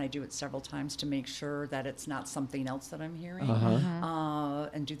 and I do it several times to make sure that it's not something else that I'm hearing,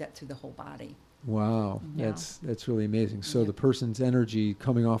 and do that through the whole body. Wow, Yeah. that's really amazing. So the person's energy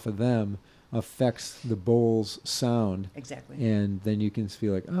coming off of them affects the bowl's sound. Exactly. And then you can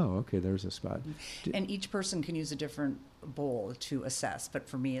feel like, oh, okay, there's a spot. And each person can use a different bowl to assess, but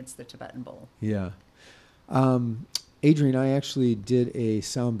for me, it's the Tibetan bowl. Yeah. Adrienne, I actually did a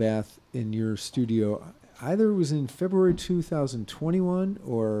sound bath in your studio. Either it was in February 2021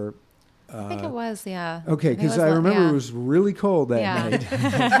 or... I think it was, yeah. Okay, because I remember it was really cold that night,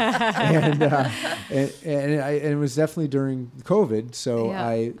 and it was definitely during COVID. So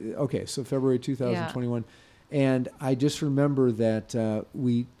so February 2021, and I just remember that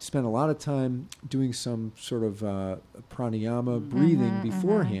we spent a lot of time doing some sort of pranayama breathing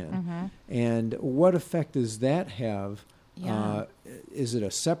beforehand. And what effect does that have? Yeah. Is it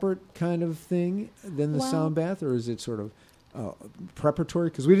a separate kind of thing than the sound bath, or is it sort of preparatory?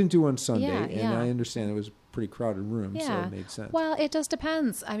 Because we didn't do one Sunday, and I understand it was a pretty crowded room, so it made sense. Well, it just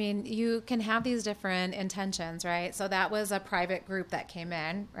depends. I mean, you can have these different intentions, right? So that was a private group that came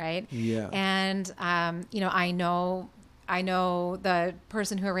in, right? Yeah. And, I know the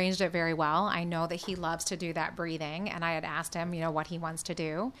person who arranged it very well. I know that he loves to do that breathing, and I had asked him, what he wants to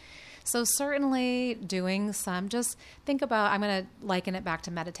do. So certainly doing just think about, I'm going to liken it back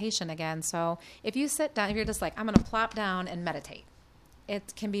to meditation again. So if you sit down, if you're just like, I'm going to plop down and meditate,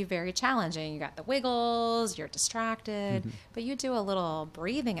 it can be very challenging. You got the wiggles, you're distracted, but you do a little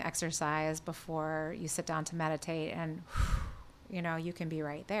breathing exercise before you sit down to meditate, and you can be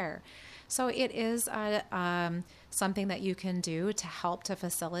right there. So it is something that you can do to help to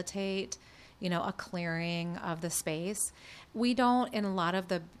facilitate, a clearing of the space. We don't, in a lot of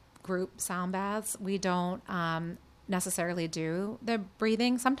the group sound baths, we don't necessarily do the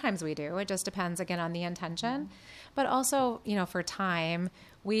breathing. Sometimes we do. It just depends, again, on the intention. But also, for time,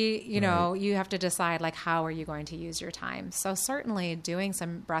 you have to decide, like, how are you going to use your time? So certainly doing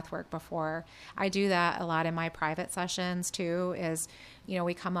some breath work before. I do that a lot in my private sessions too, is,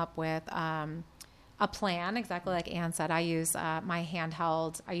 we come up with a plan, exactly like Ann said. I use my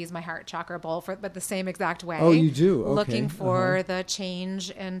handheld, I use my heart chakra bowl but the same exact way. Oh, you do? Okay. Looking for the change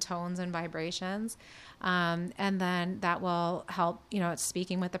in tones and vibrations. And then that will help,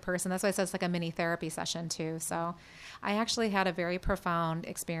 speaking with the person. That's why it says like a mini therapy session too. So I actually had a very profound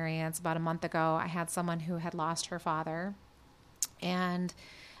experience about a month ago. I had someone who had lost her father, and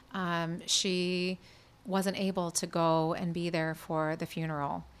she wasn't able to go and be there for the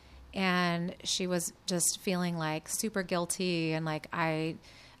funeral. And she was just feeling like super guilty and like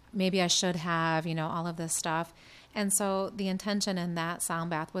maybe I should have, all of this stuff. And so the intention in that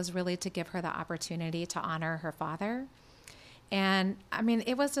sound bath was really to give her the opportunity to honor her father. And I mean,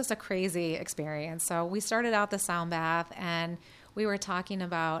 it was just a crazy experience. So we started out the sound bath, and we were talking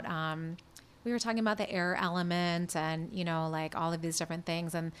about the air element and, like all of these different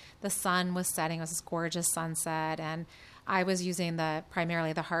things. And the sun was setting. It was this gorgeous sunset. And I was using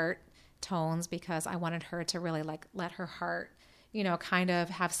primarily the heart tones because I wanted her to really like let her heart, kind of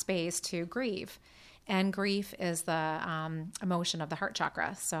have space to grieve. And grief is the emotion of the heart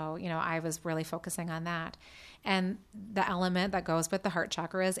chakra. So, I was really focusing on that. And the element that goes with the heart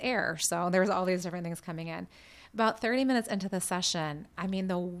chakra is air. So there's all these different things coming in. About 30 minutes into the session, I mean,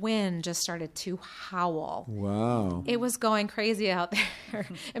 the wind just started to howl. Wow. It was going crazy out there.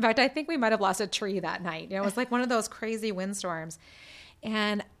 In fact, I think we might have lost a tree that night. It was like one of those crazy windstorms.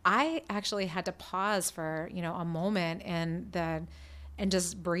 And I actually had to pause for, a moment and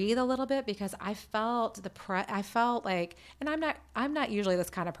just breathe a little bit, because I felt I felt like, and I'm not usually this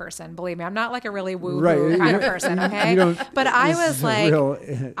kind of person, believe me. I'm not like a really woo-woo kind of person, okay? But I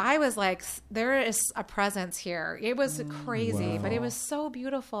was like, there is a presence here. It was crazy, but it was so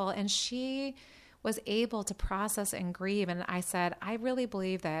beautiful. And she was able to process and grieve. And I said, I really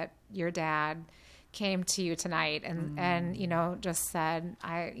believe that your dad came to you tonight and just said,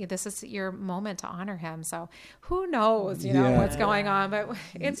 this is your moment to honor him. So who knows, what's going on, but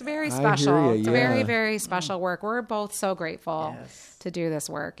it's very special. It's very, very special work. We're both so grateful to do this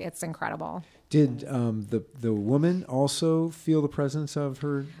work. It's incredible. Did the woman also feel the presence of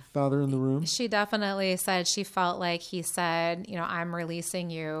her father in the room? She definitely said she felt like he said, I'm releasing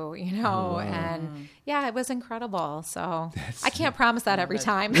you, wow. And it was incredible. So I can't promise that every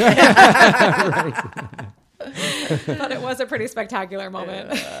time. But it was a pretty spectacular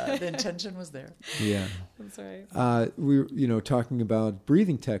moment. The intention was there. Yeah. That's right. We talking about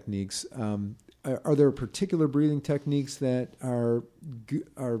breathing techniques. Are there particular breathing techniques that are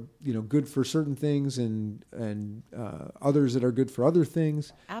good for certain things and others that are good for other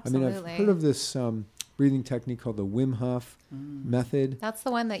things? Absolutely. I mean, I've heard of this breathing technique called the Wim Hof method. That's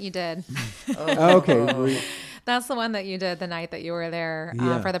the one that you did. Okay. That's the one that you did the night that you were there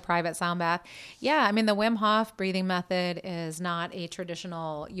for the private sound bath. Yeah, I mean, the Wim Hof breathing method is not a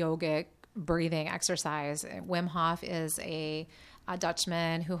traditional yogic breathing exercise. Wim Hof is a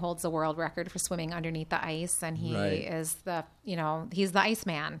Dutchman who holds the world record for swimming underneath the ice, and he is he's the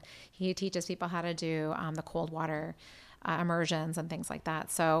Iceman. He teaches people how to do the cold water immersions and things like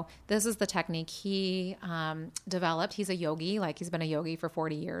that. So this is the technique he developed. He's a yogi, like he's been a yogi for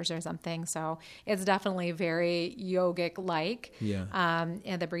 40 years or something. So it's definitely very yogic-like,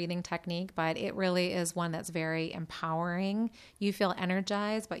 in the breathing technique, but it really is one that's very empowering. You feel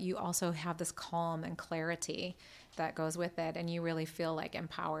energized, but you also have this calm and clarity that goes with it, and you really feel like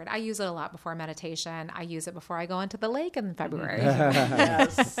empowered. I use it a lot before meditation. I use it before I go into the lake in February.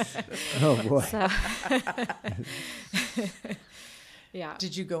 Yes. Oh boy. So, yeah.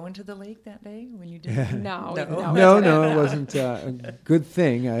 Did you go into the lake that day when you did it? No, it wasn't a good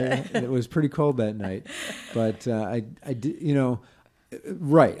thing. It was pretty cold that night, but I did,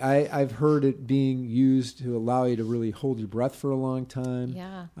 right. I've heard it being used to allow you to really hold your breath for a long time.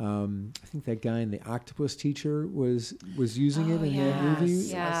 Yeah. I think that guy in The Octopus Teacher was using it in that movie.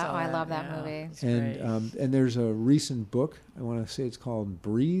 Yeah. I love that movie. And there's a recent book, I want to say it's called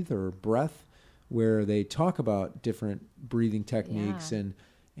Breathe or Breath, where they talk about different breathing techniques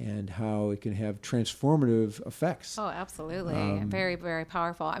and how it can have transformative effects. Oh, absolutely. Very, very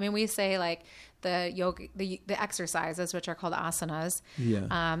powerful. I mean, we say like the yoga, the exercises, which are called asanas,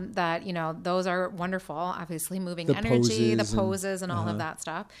 that, those are wonderful, obviously moving the energy, the poses and all of that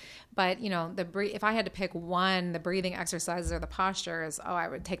stuff. But, if I had to pick one, the breathing exercises or the postures, I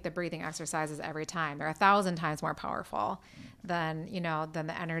would take the breathing exercises every time. They're 1,000 times more powerful than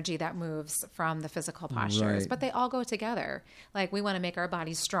the energy that moves from the physical postures. Right. But they all go together. Like, we want to make our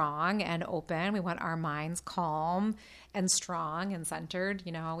bodies strong and open. We want our minds calm and strong and centered.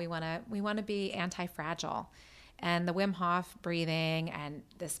 We want to be anti-fragile. And the Wim Hof breathing and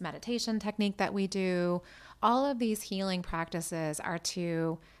this meditation technique that we do, all of these healing practices are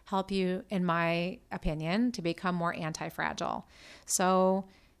to help you, in my opinion, to become more anti-fragile. So,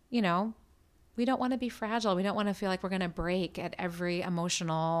 we don't want to be fragile. We don't want to feel like we're going to break at every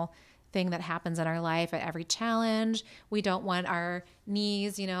emotional thing that happens in our life, at every challenge. We don't want our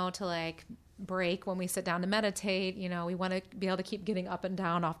knees, to like break when we sit down to meditate. We want to be able to keep getting up and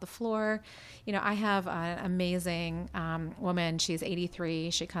down off the floor. I have an amazing woman. She's 83.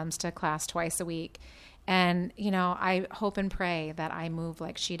 She comes to class twice a week. And, I hope and pray that I move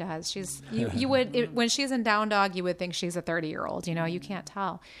like she does. When she's in down dog, you would think she's a 30-year-old, you can't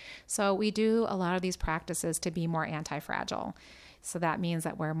tell. So we do a lot of these practices to be more anti-fragile. So that means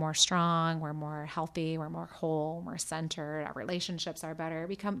that we're more strong, we're more healthy, we're more whole, we're centered, our relationships are better,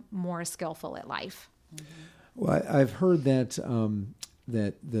 become more skillful at life. Mm-hmm. Well, I've heard that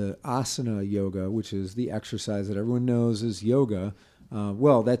that the asana yoga, which is the exercise that everyone knows is yoga,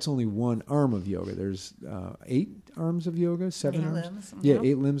 that's only one arm of yoga. There's 8 arms of yoga, 7 arms? Limbs. Yeah,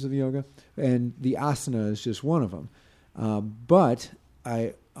 8 limbs of yoga. And the asana is just one of them. But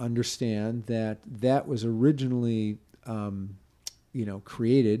I understand that was originally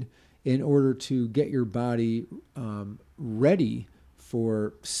created in order to get your body ready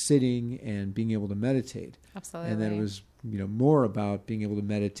for sitting and being able to meditate. Absolutely. And then it was more about being able to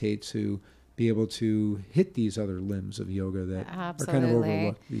meditate to be able to hit these other limbs of yoga that are kind of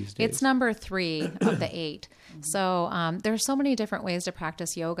overlooked these days. It's number 3 of the 8. So there's so many different ways to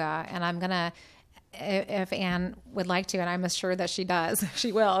practice yoga, and I'm going to, if Anne would like to, and I'm sure that she does,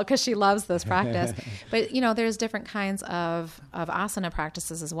 she will, because she loves this practice. But, there's different kinds of asana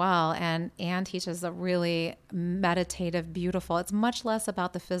practices as well. And Anne teaches a really meditative, beautiful, it's much less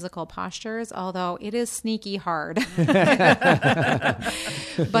about the physical postures, although it is sneaky hard.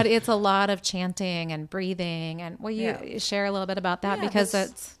 But it's a lot of chanting and breathing. And will you share a little bit about that? Because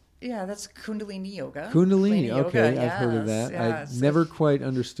it's... Yeah, that's Kundalini Yoga. Kundalini, okay, yoga, I've heard of that. Yes. I never quite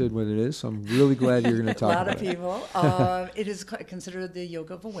understood what it is, so I'm really glad you're going to talk about it. A lot of people. It is considered the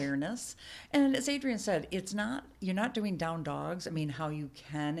yoga of awareness. And as Adrian said, you're not doing down dogs. I mean, how you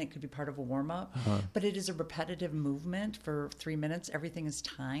can, it could be part of a warm-up, but it is a repetitive movement for 3 minutes. Everything is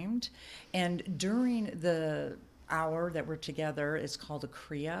timed. And during the hour that we're together is called a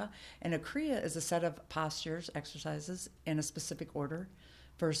Kriya. And a Kriya is a set of postures, exercises in a specific order,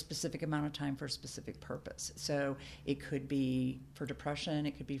 for a specific amount of time for a specific purpose. So it could be for depression,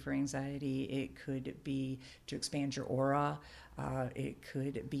 it could be for anxiety, it could be to expand your aura, it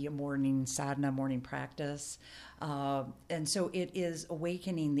could be a morning sadhana, morning practice. And so it is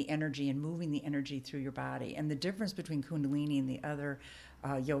awakening the energy and moving the energy through your body. And the difference between Kundalini and the other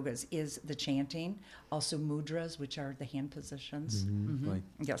yogas is the chanting, also mudras, which are the hand positions. Like,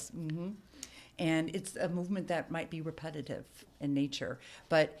 Yes. And it's a movement that might be repetitive in nature,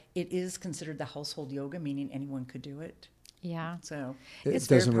 but it is considered the household yoga, meaning anyone could do it. Yeah. So it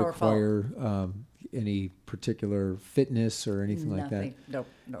doesn't require any particular fitness or anything like that. Nope.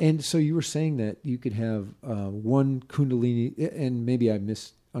 And so you were saying that you could have one Kundalini, and maybe I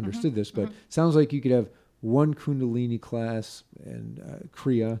misunderstood this, but sounds like you could have one Kundalini class and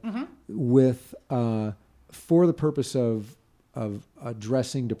Kriya with for the purpose of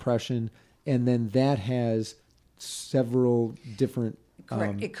addressing depression. And then that has several different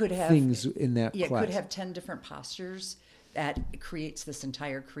it could have, things in that class. It could have 10 different postures that creates this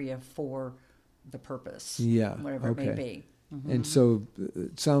entire Kriya for the purpose. Yeah. Whatever it may be. And so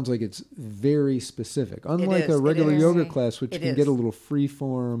it sounds like it's very specific. Unlike a regular yoga class, which can get a little free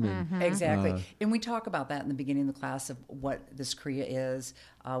form. And, exactly. And we talk about that in the beginning of the class of what this Kriya is.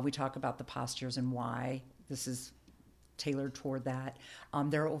 We talk about the postures and why this is tailored toward that.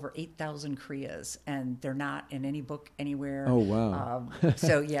 There are over 8,000 Kriyas, and they're not in any book anywhere. Oh wow!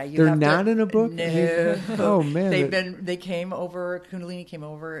 So yeah, they're not in a book. No. Oh man, They came over. Kundalini came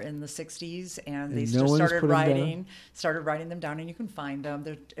over in the '60s, and they no started writing them down, and you can find them.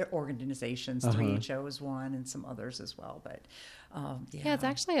 They're organizations. 3HO is one, and some others as well. But yeah, it's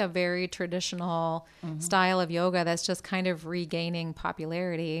actually a very traditional style of yoga that's just kind of regaining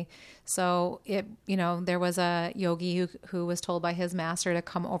popularity. So there was a yogi who was told by his master to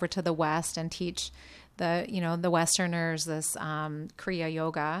come over to the West and teach the Westerners this Kriya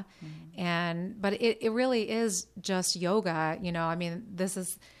yoga. But it really is just yoga. I mean,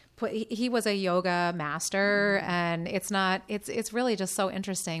 he was a yoga master, and it's really just so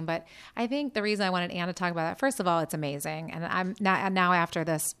interesting. But I think the reason I wanted Anne to talk about that, first of all, it's amazing. And I'm now after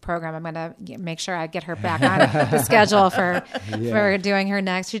this program, I'm going to make sure I get her back on the schedule for doing her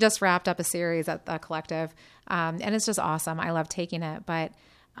next. She just wrapped up a series at the Collective, and it's just awesome. I love taking it, but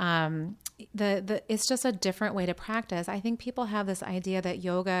it's just a different way to practice. I think people have this idea that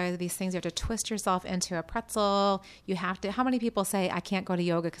yoga, these things, you have to twist yourself into a pretzel. You have to. How many people say, I can't go to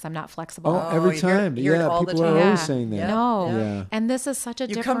yoga because I'm not flexible? Oh, every time. You're all people the time. are always saying that. No. Yeah. And this is such a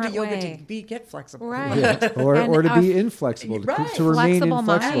different way. You come to yoga to get flexible. Right. Yeah. Or to be inflexible, to remain Flexible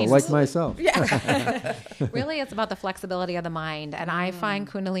inflexible, mind. like myself. Yeah. Really, it's about the flexibility of the mind. And I find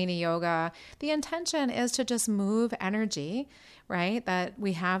Kundalini yoga, the intention is to just move energy, right? That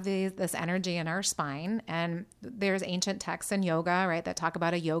we have this energy in our spine, and there's ancient texts in yoga, right, that talk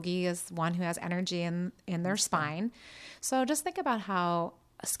about a yogi as one who has energy in their spine. So just think about how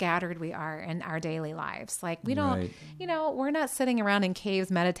scattered we are in our daily lives. Like we don't, we're not sitting around in caves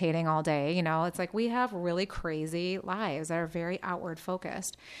meditating all day. It's like we have really crazy lives that are very outward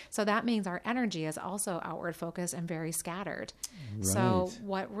focused. So that means our energy is also outward focused and very scattered. Right. So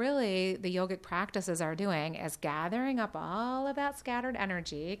what really the yogic practices are doing is gathering up all of that scattered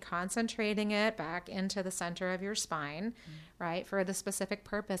energy, concentrating it back into the center of your spine, right, for the specific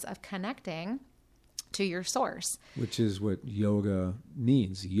purpose of connecting to your source. Which is what yoga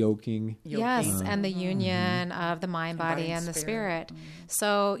means, yoking. Yes, and the union of the mind, body, and the spirit.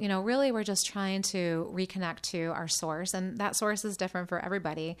 So, really we're just trying to reconnect to our source, and that source is different for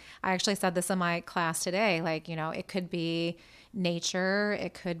everybody. I actually said this in my class today, like, it could be nature,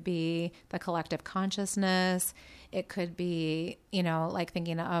 it could be the collective consciousness, it could be, like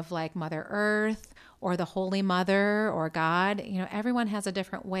thinking of like Mother Earth, or the Holy Mother, or God. Everyone has a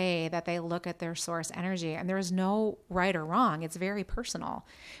different way that they look at their source energy, and there is no right or wrong. It's very personal.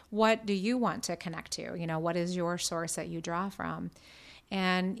 What do you want to connect to? What is your source that you draw from?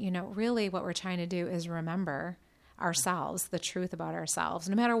 And, really what we're trying to do is remember ourselves, the truth about ourselves.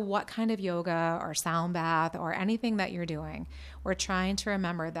 No matter what kind of yoga or sound bath or anything that you're doing, we're trying to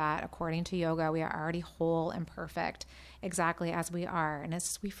remember that according to yoga, we are already whole and perfect. exactly as we are. And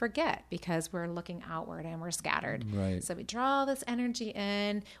we forget because we're looking outward and we're scattered. Right. So we draw this energy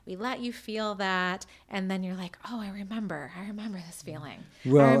in, we let you feel that, and then you're like, oh, I remember this feeling.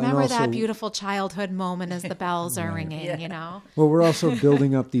 Well, I remember and also, that beautiful childhood moment as the bells are ringing, Yeah. you know? Well, we're also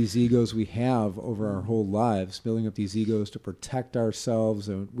building up these egos we have over our whole lives, building up these egos to protect ourselves,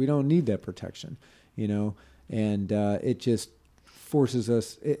 and we don't need that protection, you know, and it just forces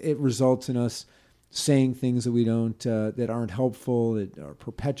us, it results in us saying things that we don't, that aren't helpful, that are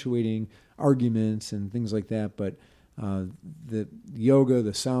perpetuating arguments and things like that. But the yoga,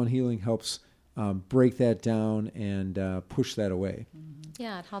 the sound healing helps break that down and push that away.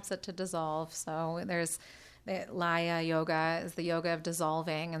 Yeah, it helps it to dissolve. So there's the Laya yoga is the yoga of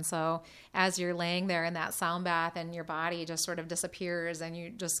dissolving. And so as you're laying there in that sound bath and your body just sort of disappears and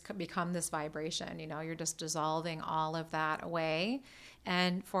you just become this vibration, you know, you're just dissolving all of that away.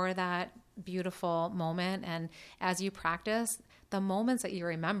 And for that beautiful moment, and as you practice, the moments that you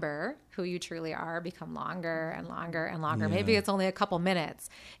remember who you truly are become longer and longer and longer. Yeah. Maybe it's only a couple minutes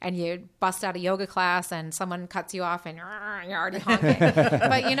and you bust out a yoga class and someone cuts you off and you're already honking.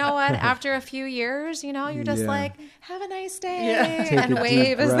 But you know what? After a few years, you know, you're just like, have a nice day, Take and a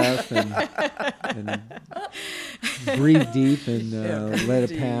wave. deep breath and breathe deep and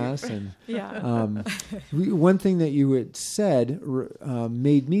let it pass. And one thing that you had said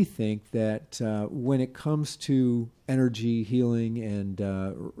made me think that when it comes to energy healing and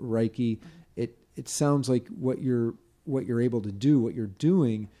Reiki, it sounds like what you're able to do, what you're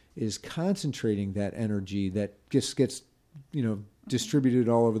doing is concentrating that energy that just gets, you know, distributed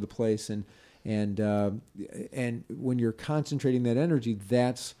all over the place, and when you're concentrating that energy,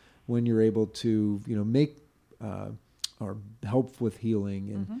 that's when you're able to, you know, make or help with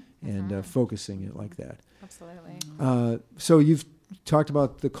healing and focusing it like that. Absolutely. So you've talked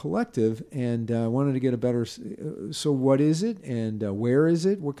about the collective, and wanted to get a better. So what is it, and where is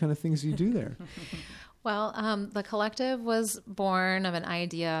it? What kind of things do you do there? Well, the collective was born of an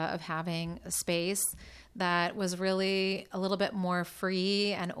idea of having a space that was really a little bit more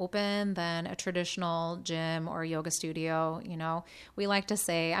free and open than a traditional gym or yoga studio. You know, we like to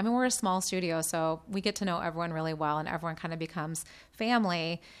say, I mean, we're a small studio, so we get to know everyone really well, and everyone kind of becomes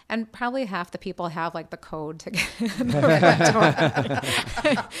family. And probably half the people have like the code to get in the right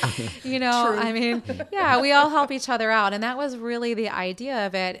door. You know, I mean, yeah, we all help each other out. And that was really the idea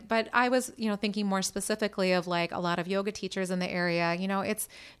of it. But I was, you know, thinking more specifically of like a lot of yoga teachers in the area. You know, it's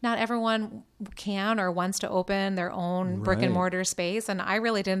not everyone can or wants to open their own brick and mortar space. And I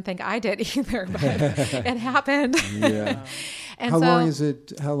really didn't think I did either, but it happened. Yeah. And how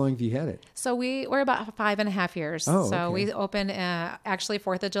long have you had it? So we're about 5.5 years. Oh, so okay. we opened actually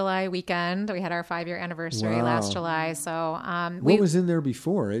 4th of July weekend. We had our 5-year anniversary last July. So what was in there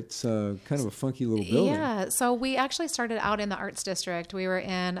before? It's kind of a funky little building. Yeah. So we actually started out in the Arts District. We were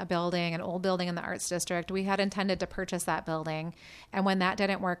in a building, an old building in the Arts District. We had intended to purchase that building, and when that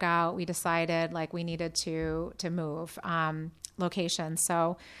didn't work out, we decided like we needed to move location.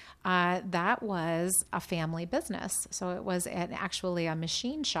 So that was a family business. So it was actually a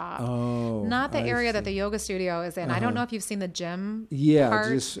machine shop. Oh, not the area that the yoga studio is in. I don't know if you've seen the gym part.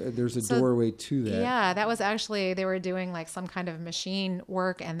 Just there's a doorway to that. Yeah, that was actually, they were doing like some kind of machine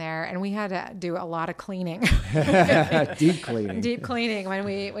work in there, and we had to do a lot of cleaning. Deep cleaning. Deep cleaning when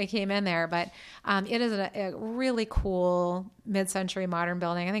we came in there. But it is a really cool mid-century modern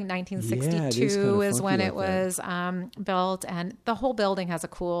building. I think 1962 is when it was built, and the whole building has a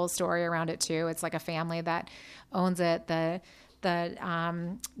cool story around it too. It's like a family that owns it. The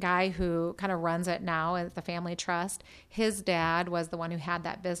guy who kind of runs it now at the family trust, his dad was the one who had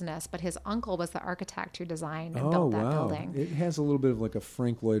that business, but his uncle was the architect who designed and built that building. It has a little bit of like a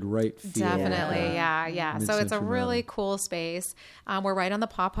Frank Lloyd Wright feel. Definitely, yeah. So it's a really cool space. We're right on the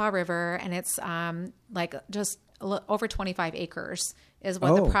Pawpaw River, and it's like just over 25 acres is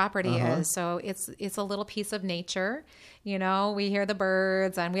what the property is. So it's a little piece of nature. You know, we hear the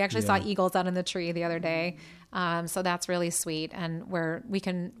birds, and we actually saw eagles out in the tree the other day. So that's really sweet. And we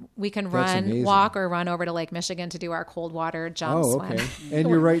can walk or run over to Lake Michigan to do our cold water jumps. Oh, okay. And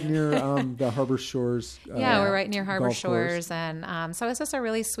you're right near the Harbor Shores. We're right near Harbor Shores. And so it's just a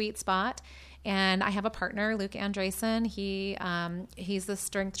really sweet spot. And I have a partner, Luke Andresen. He's the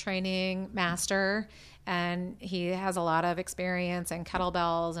strength training master, and he has a lot of experience in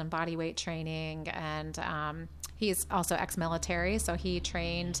kettlebells and body weight training. And he's also ex-military, so he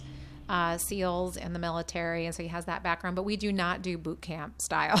trained SEALs in the military, and so he has that background. But we do not do boot camp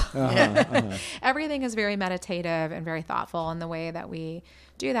style. Everything is very meditative and very thoughtful in the way that we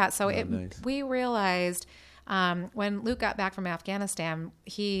do that. So we realized When Luke got back from Afghanistan,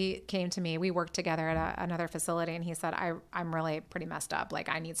 he came to me. We worked together at another facility, and he said, I'm really pretty messed up. Like,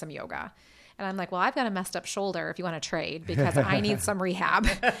 I need some yoga. And I'm like, well, I've got a messed up shoulder if you want to trade, because I need some rehab.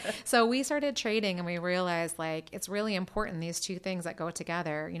 So we started trading, and we realized, like, it's really important, these two things that go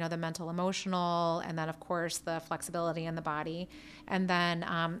together, you know, the mental, emotional, and then, of course, the flexibility in the body. And then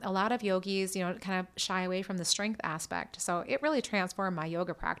a lot of yogis, you know, kind of shy away from the strength aspect. So it really transformed my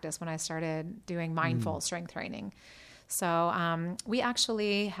yoga practice when I started doing mindful strength training. So we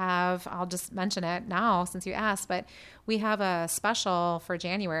actually have, I'll just mention it now since you asked, but we have a special for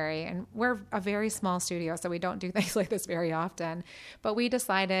January, and we're a very small studio, so we don't do things like this very often. But we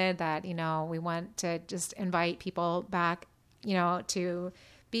decided that, you know, we want to just invite people back, you know, to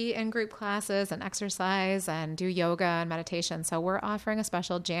be in group classes and exercise and do yoga and meditation. So we're offering a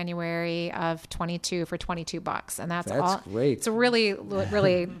special January of 22 for $22. And that's all. Great. It's really,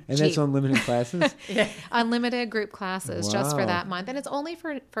 really and cheap. That's unlimited classes? Unlimited group classes just for that month. And it's only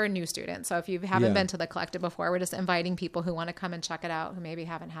for new students. So if you haven't been to the collective before, we're just inviting people who want to come and check it out, who maybe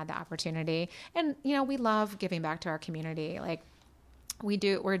haven't had the opportunity. And, you know, we love giving back to our community. Like,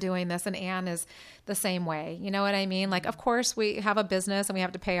 we're doing this, and Anne is the same way. You know what I mean? Like, of course we have a business and we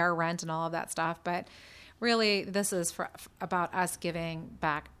have to pay our rent and all of that stuff, but really this is about us giving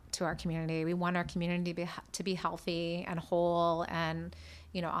back to our community. We want our community to be healthy and whole, and,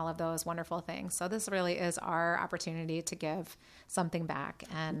 you know, all of those wonderful things. So this really is our opportunity to give something back.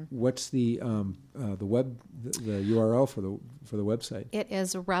 And what's the URL for the website? It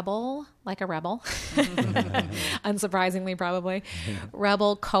is Rebel, like a rebel, unsurprisingly, probably.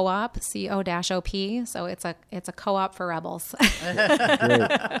 Rebel Co-op, CO-OP. So it's a co-op for rebels. Great.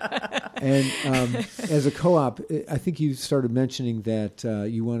 And as a co-op, I think you started mentioning that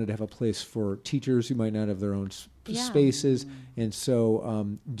you wanted to have a place for teachers who might not have their own spaces. And so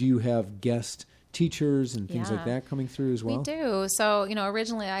do you have guest teachers and things like that coming through as well? We do. So, you know,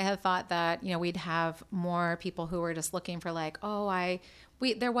 originally I had thought that, you know, we'd have more people who were just looking for, like,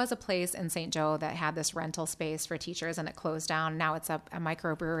 there was a place in St. Joe that had this rental space for teachers, and it closed down. Now it's a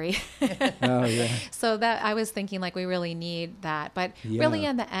microbrewery. Oh, yeah. So that I was thinking, like, we really need that. But really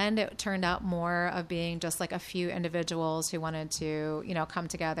in the end, it turned out more of being just like a few individuals who wanted to, you know, come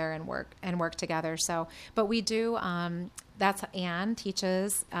together and work together. So, but we do, that's Anne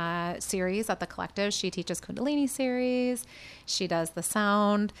teaches series at the collective. She teaches Kundalini series. She does the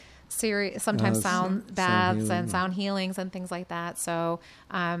sound series, sometimes sound baths and sound healings and things like that. So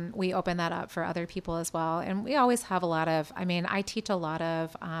we open that up for other people as well. And we always have I teach a lot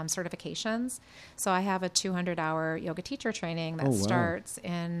of certifications. So I have a 200-hour yoga teacher training that starts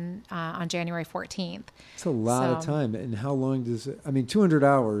on January 14th. It's a lot of time. And how long 200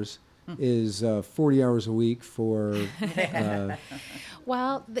 hours is 40 hours a week for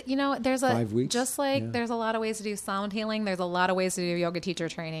well, you know, there's 5 weeks. Just like there's a lot of ways to do sound healing, there's a lot of ways to do yoga teacher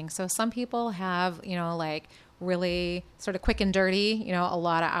training. So some people have, you know, like really sort of quick and dirty, you know, a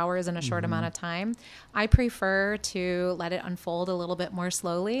lot of hours in a short amount of time. I prefer to let it unfold a little bit more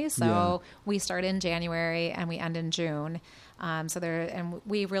slowly. So we start in January and we end in June. And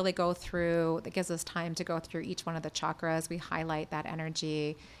we really go through, it gives us time to go through each one of the chakras. We highlight that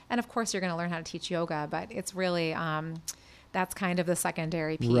energy. And of course you're going to learn how to teach yoga, but it's really, that's kind of the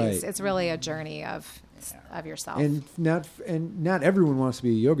secondary piece. Right. It's really a journey of yourself. And not everyone wants to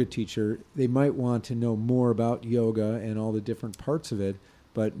be a yoga teacher. They might want to know more about yoga and all the different parts of it,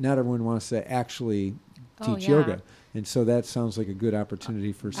 but not everyone wants to actually teach yoga. And so that sounds like a good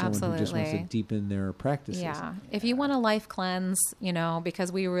opportunity for someone who just wants to deepen their practices. Yeah. If you want a life cleanse, you know,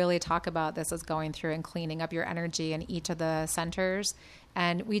 because we really talk about this as going through and cleaning up your energy in each of the centers.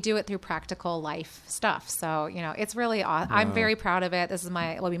 And we do it through practical life stuff. So, you know, it's really awesome. Wow. I'm very proud of it. This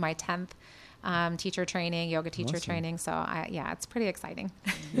will be my 10th teacher training, yoga teacher training. So, it's pretty exciting.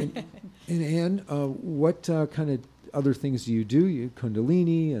 And Anne, what kind of other things do you do?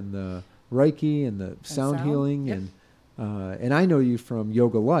 Kundalini and the Reiki and the sound healing. Yep. And I know you from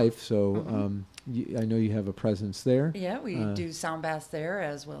Yoga Life, so I know you have a presence there. Yeah, we do sound baths there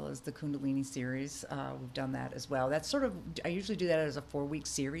as well as the Kundalini series. We've done that as well. That's I usually do that as a 4-week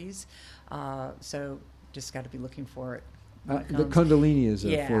series. So just got to be looking for it. The Kundalini is a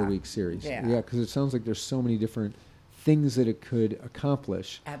 4-week series. Yeah, because it sounds like there's so many different things that it could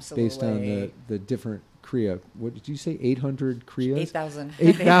accomplish. Absolutely. Based on the different Kriya. What did you say? 800 Kriyas? 8,000.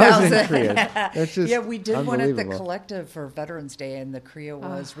 8,000 Kriyas. That's just we did one at the collective for Veterans Day, and the Kriya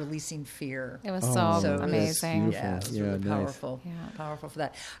was releasing fear. It was so amazing. Yeah, it was really powerful. Yeah. Powerful for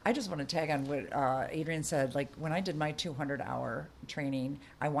that. I just want to tag on what Adrienne said. Like, when I did my 200-hour training,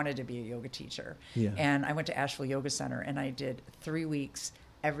 I wanted to be a yoga teacher. Yeah. And I went to Asheville Yoga Center, and I did 3 weeks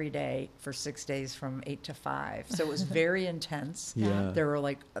every day for 6 days from 8 to 5. So it was very intense. Yeah. There were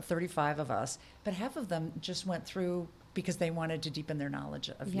like 35 of us, but half of them just went through because they wanted to deepen their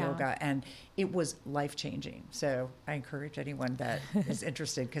knowledge of yoga, and it was life-changing. So I encourage anyone that is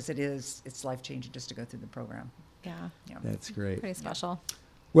interested, because it's life-changing just to go through the program. Yeah. That's great. Pretty special.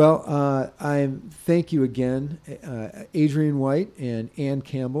 Well, thank you again. Adrienne White and Ann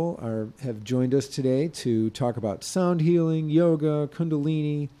Campbell have joined us today to talk about sound healing, yoga,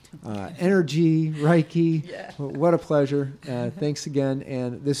 Kundalini, energy, Reiki. Yeah. What a pleasure. Thanks again.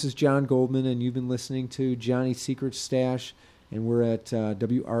 And this is John Goldman, and you've been listening to Johnny's Secret Stash, and we're at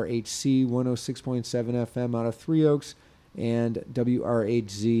WRHC 106.7 FM out of Three Oaks and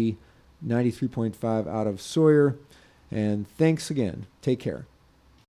WRHZ 93.5 out of Sawyer. And thanks again. Take care.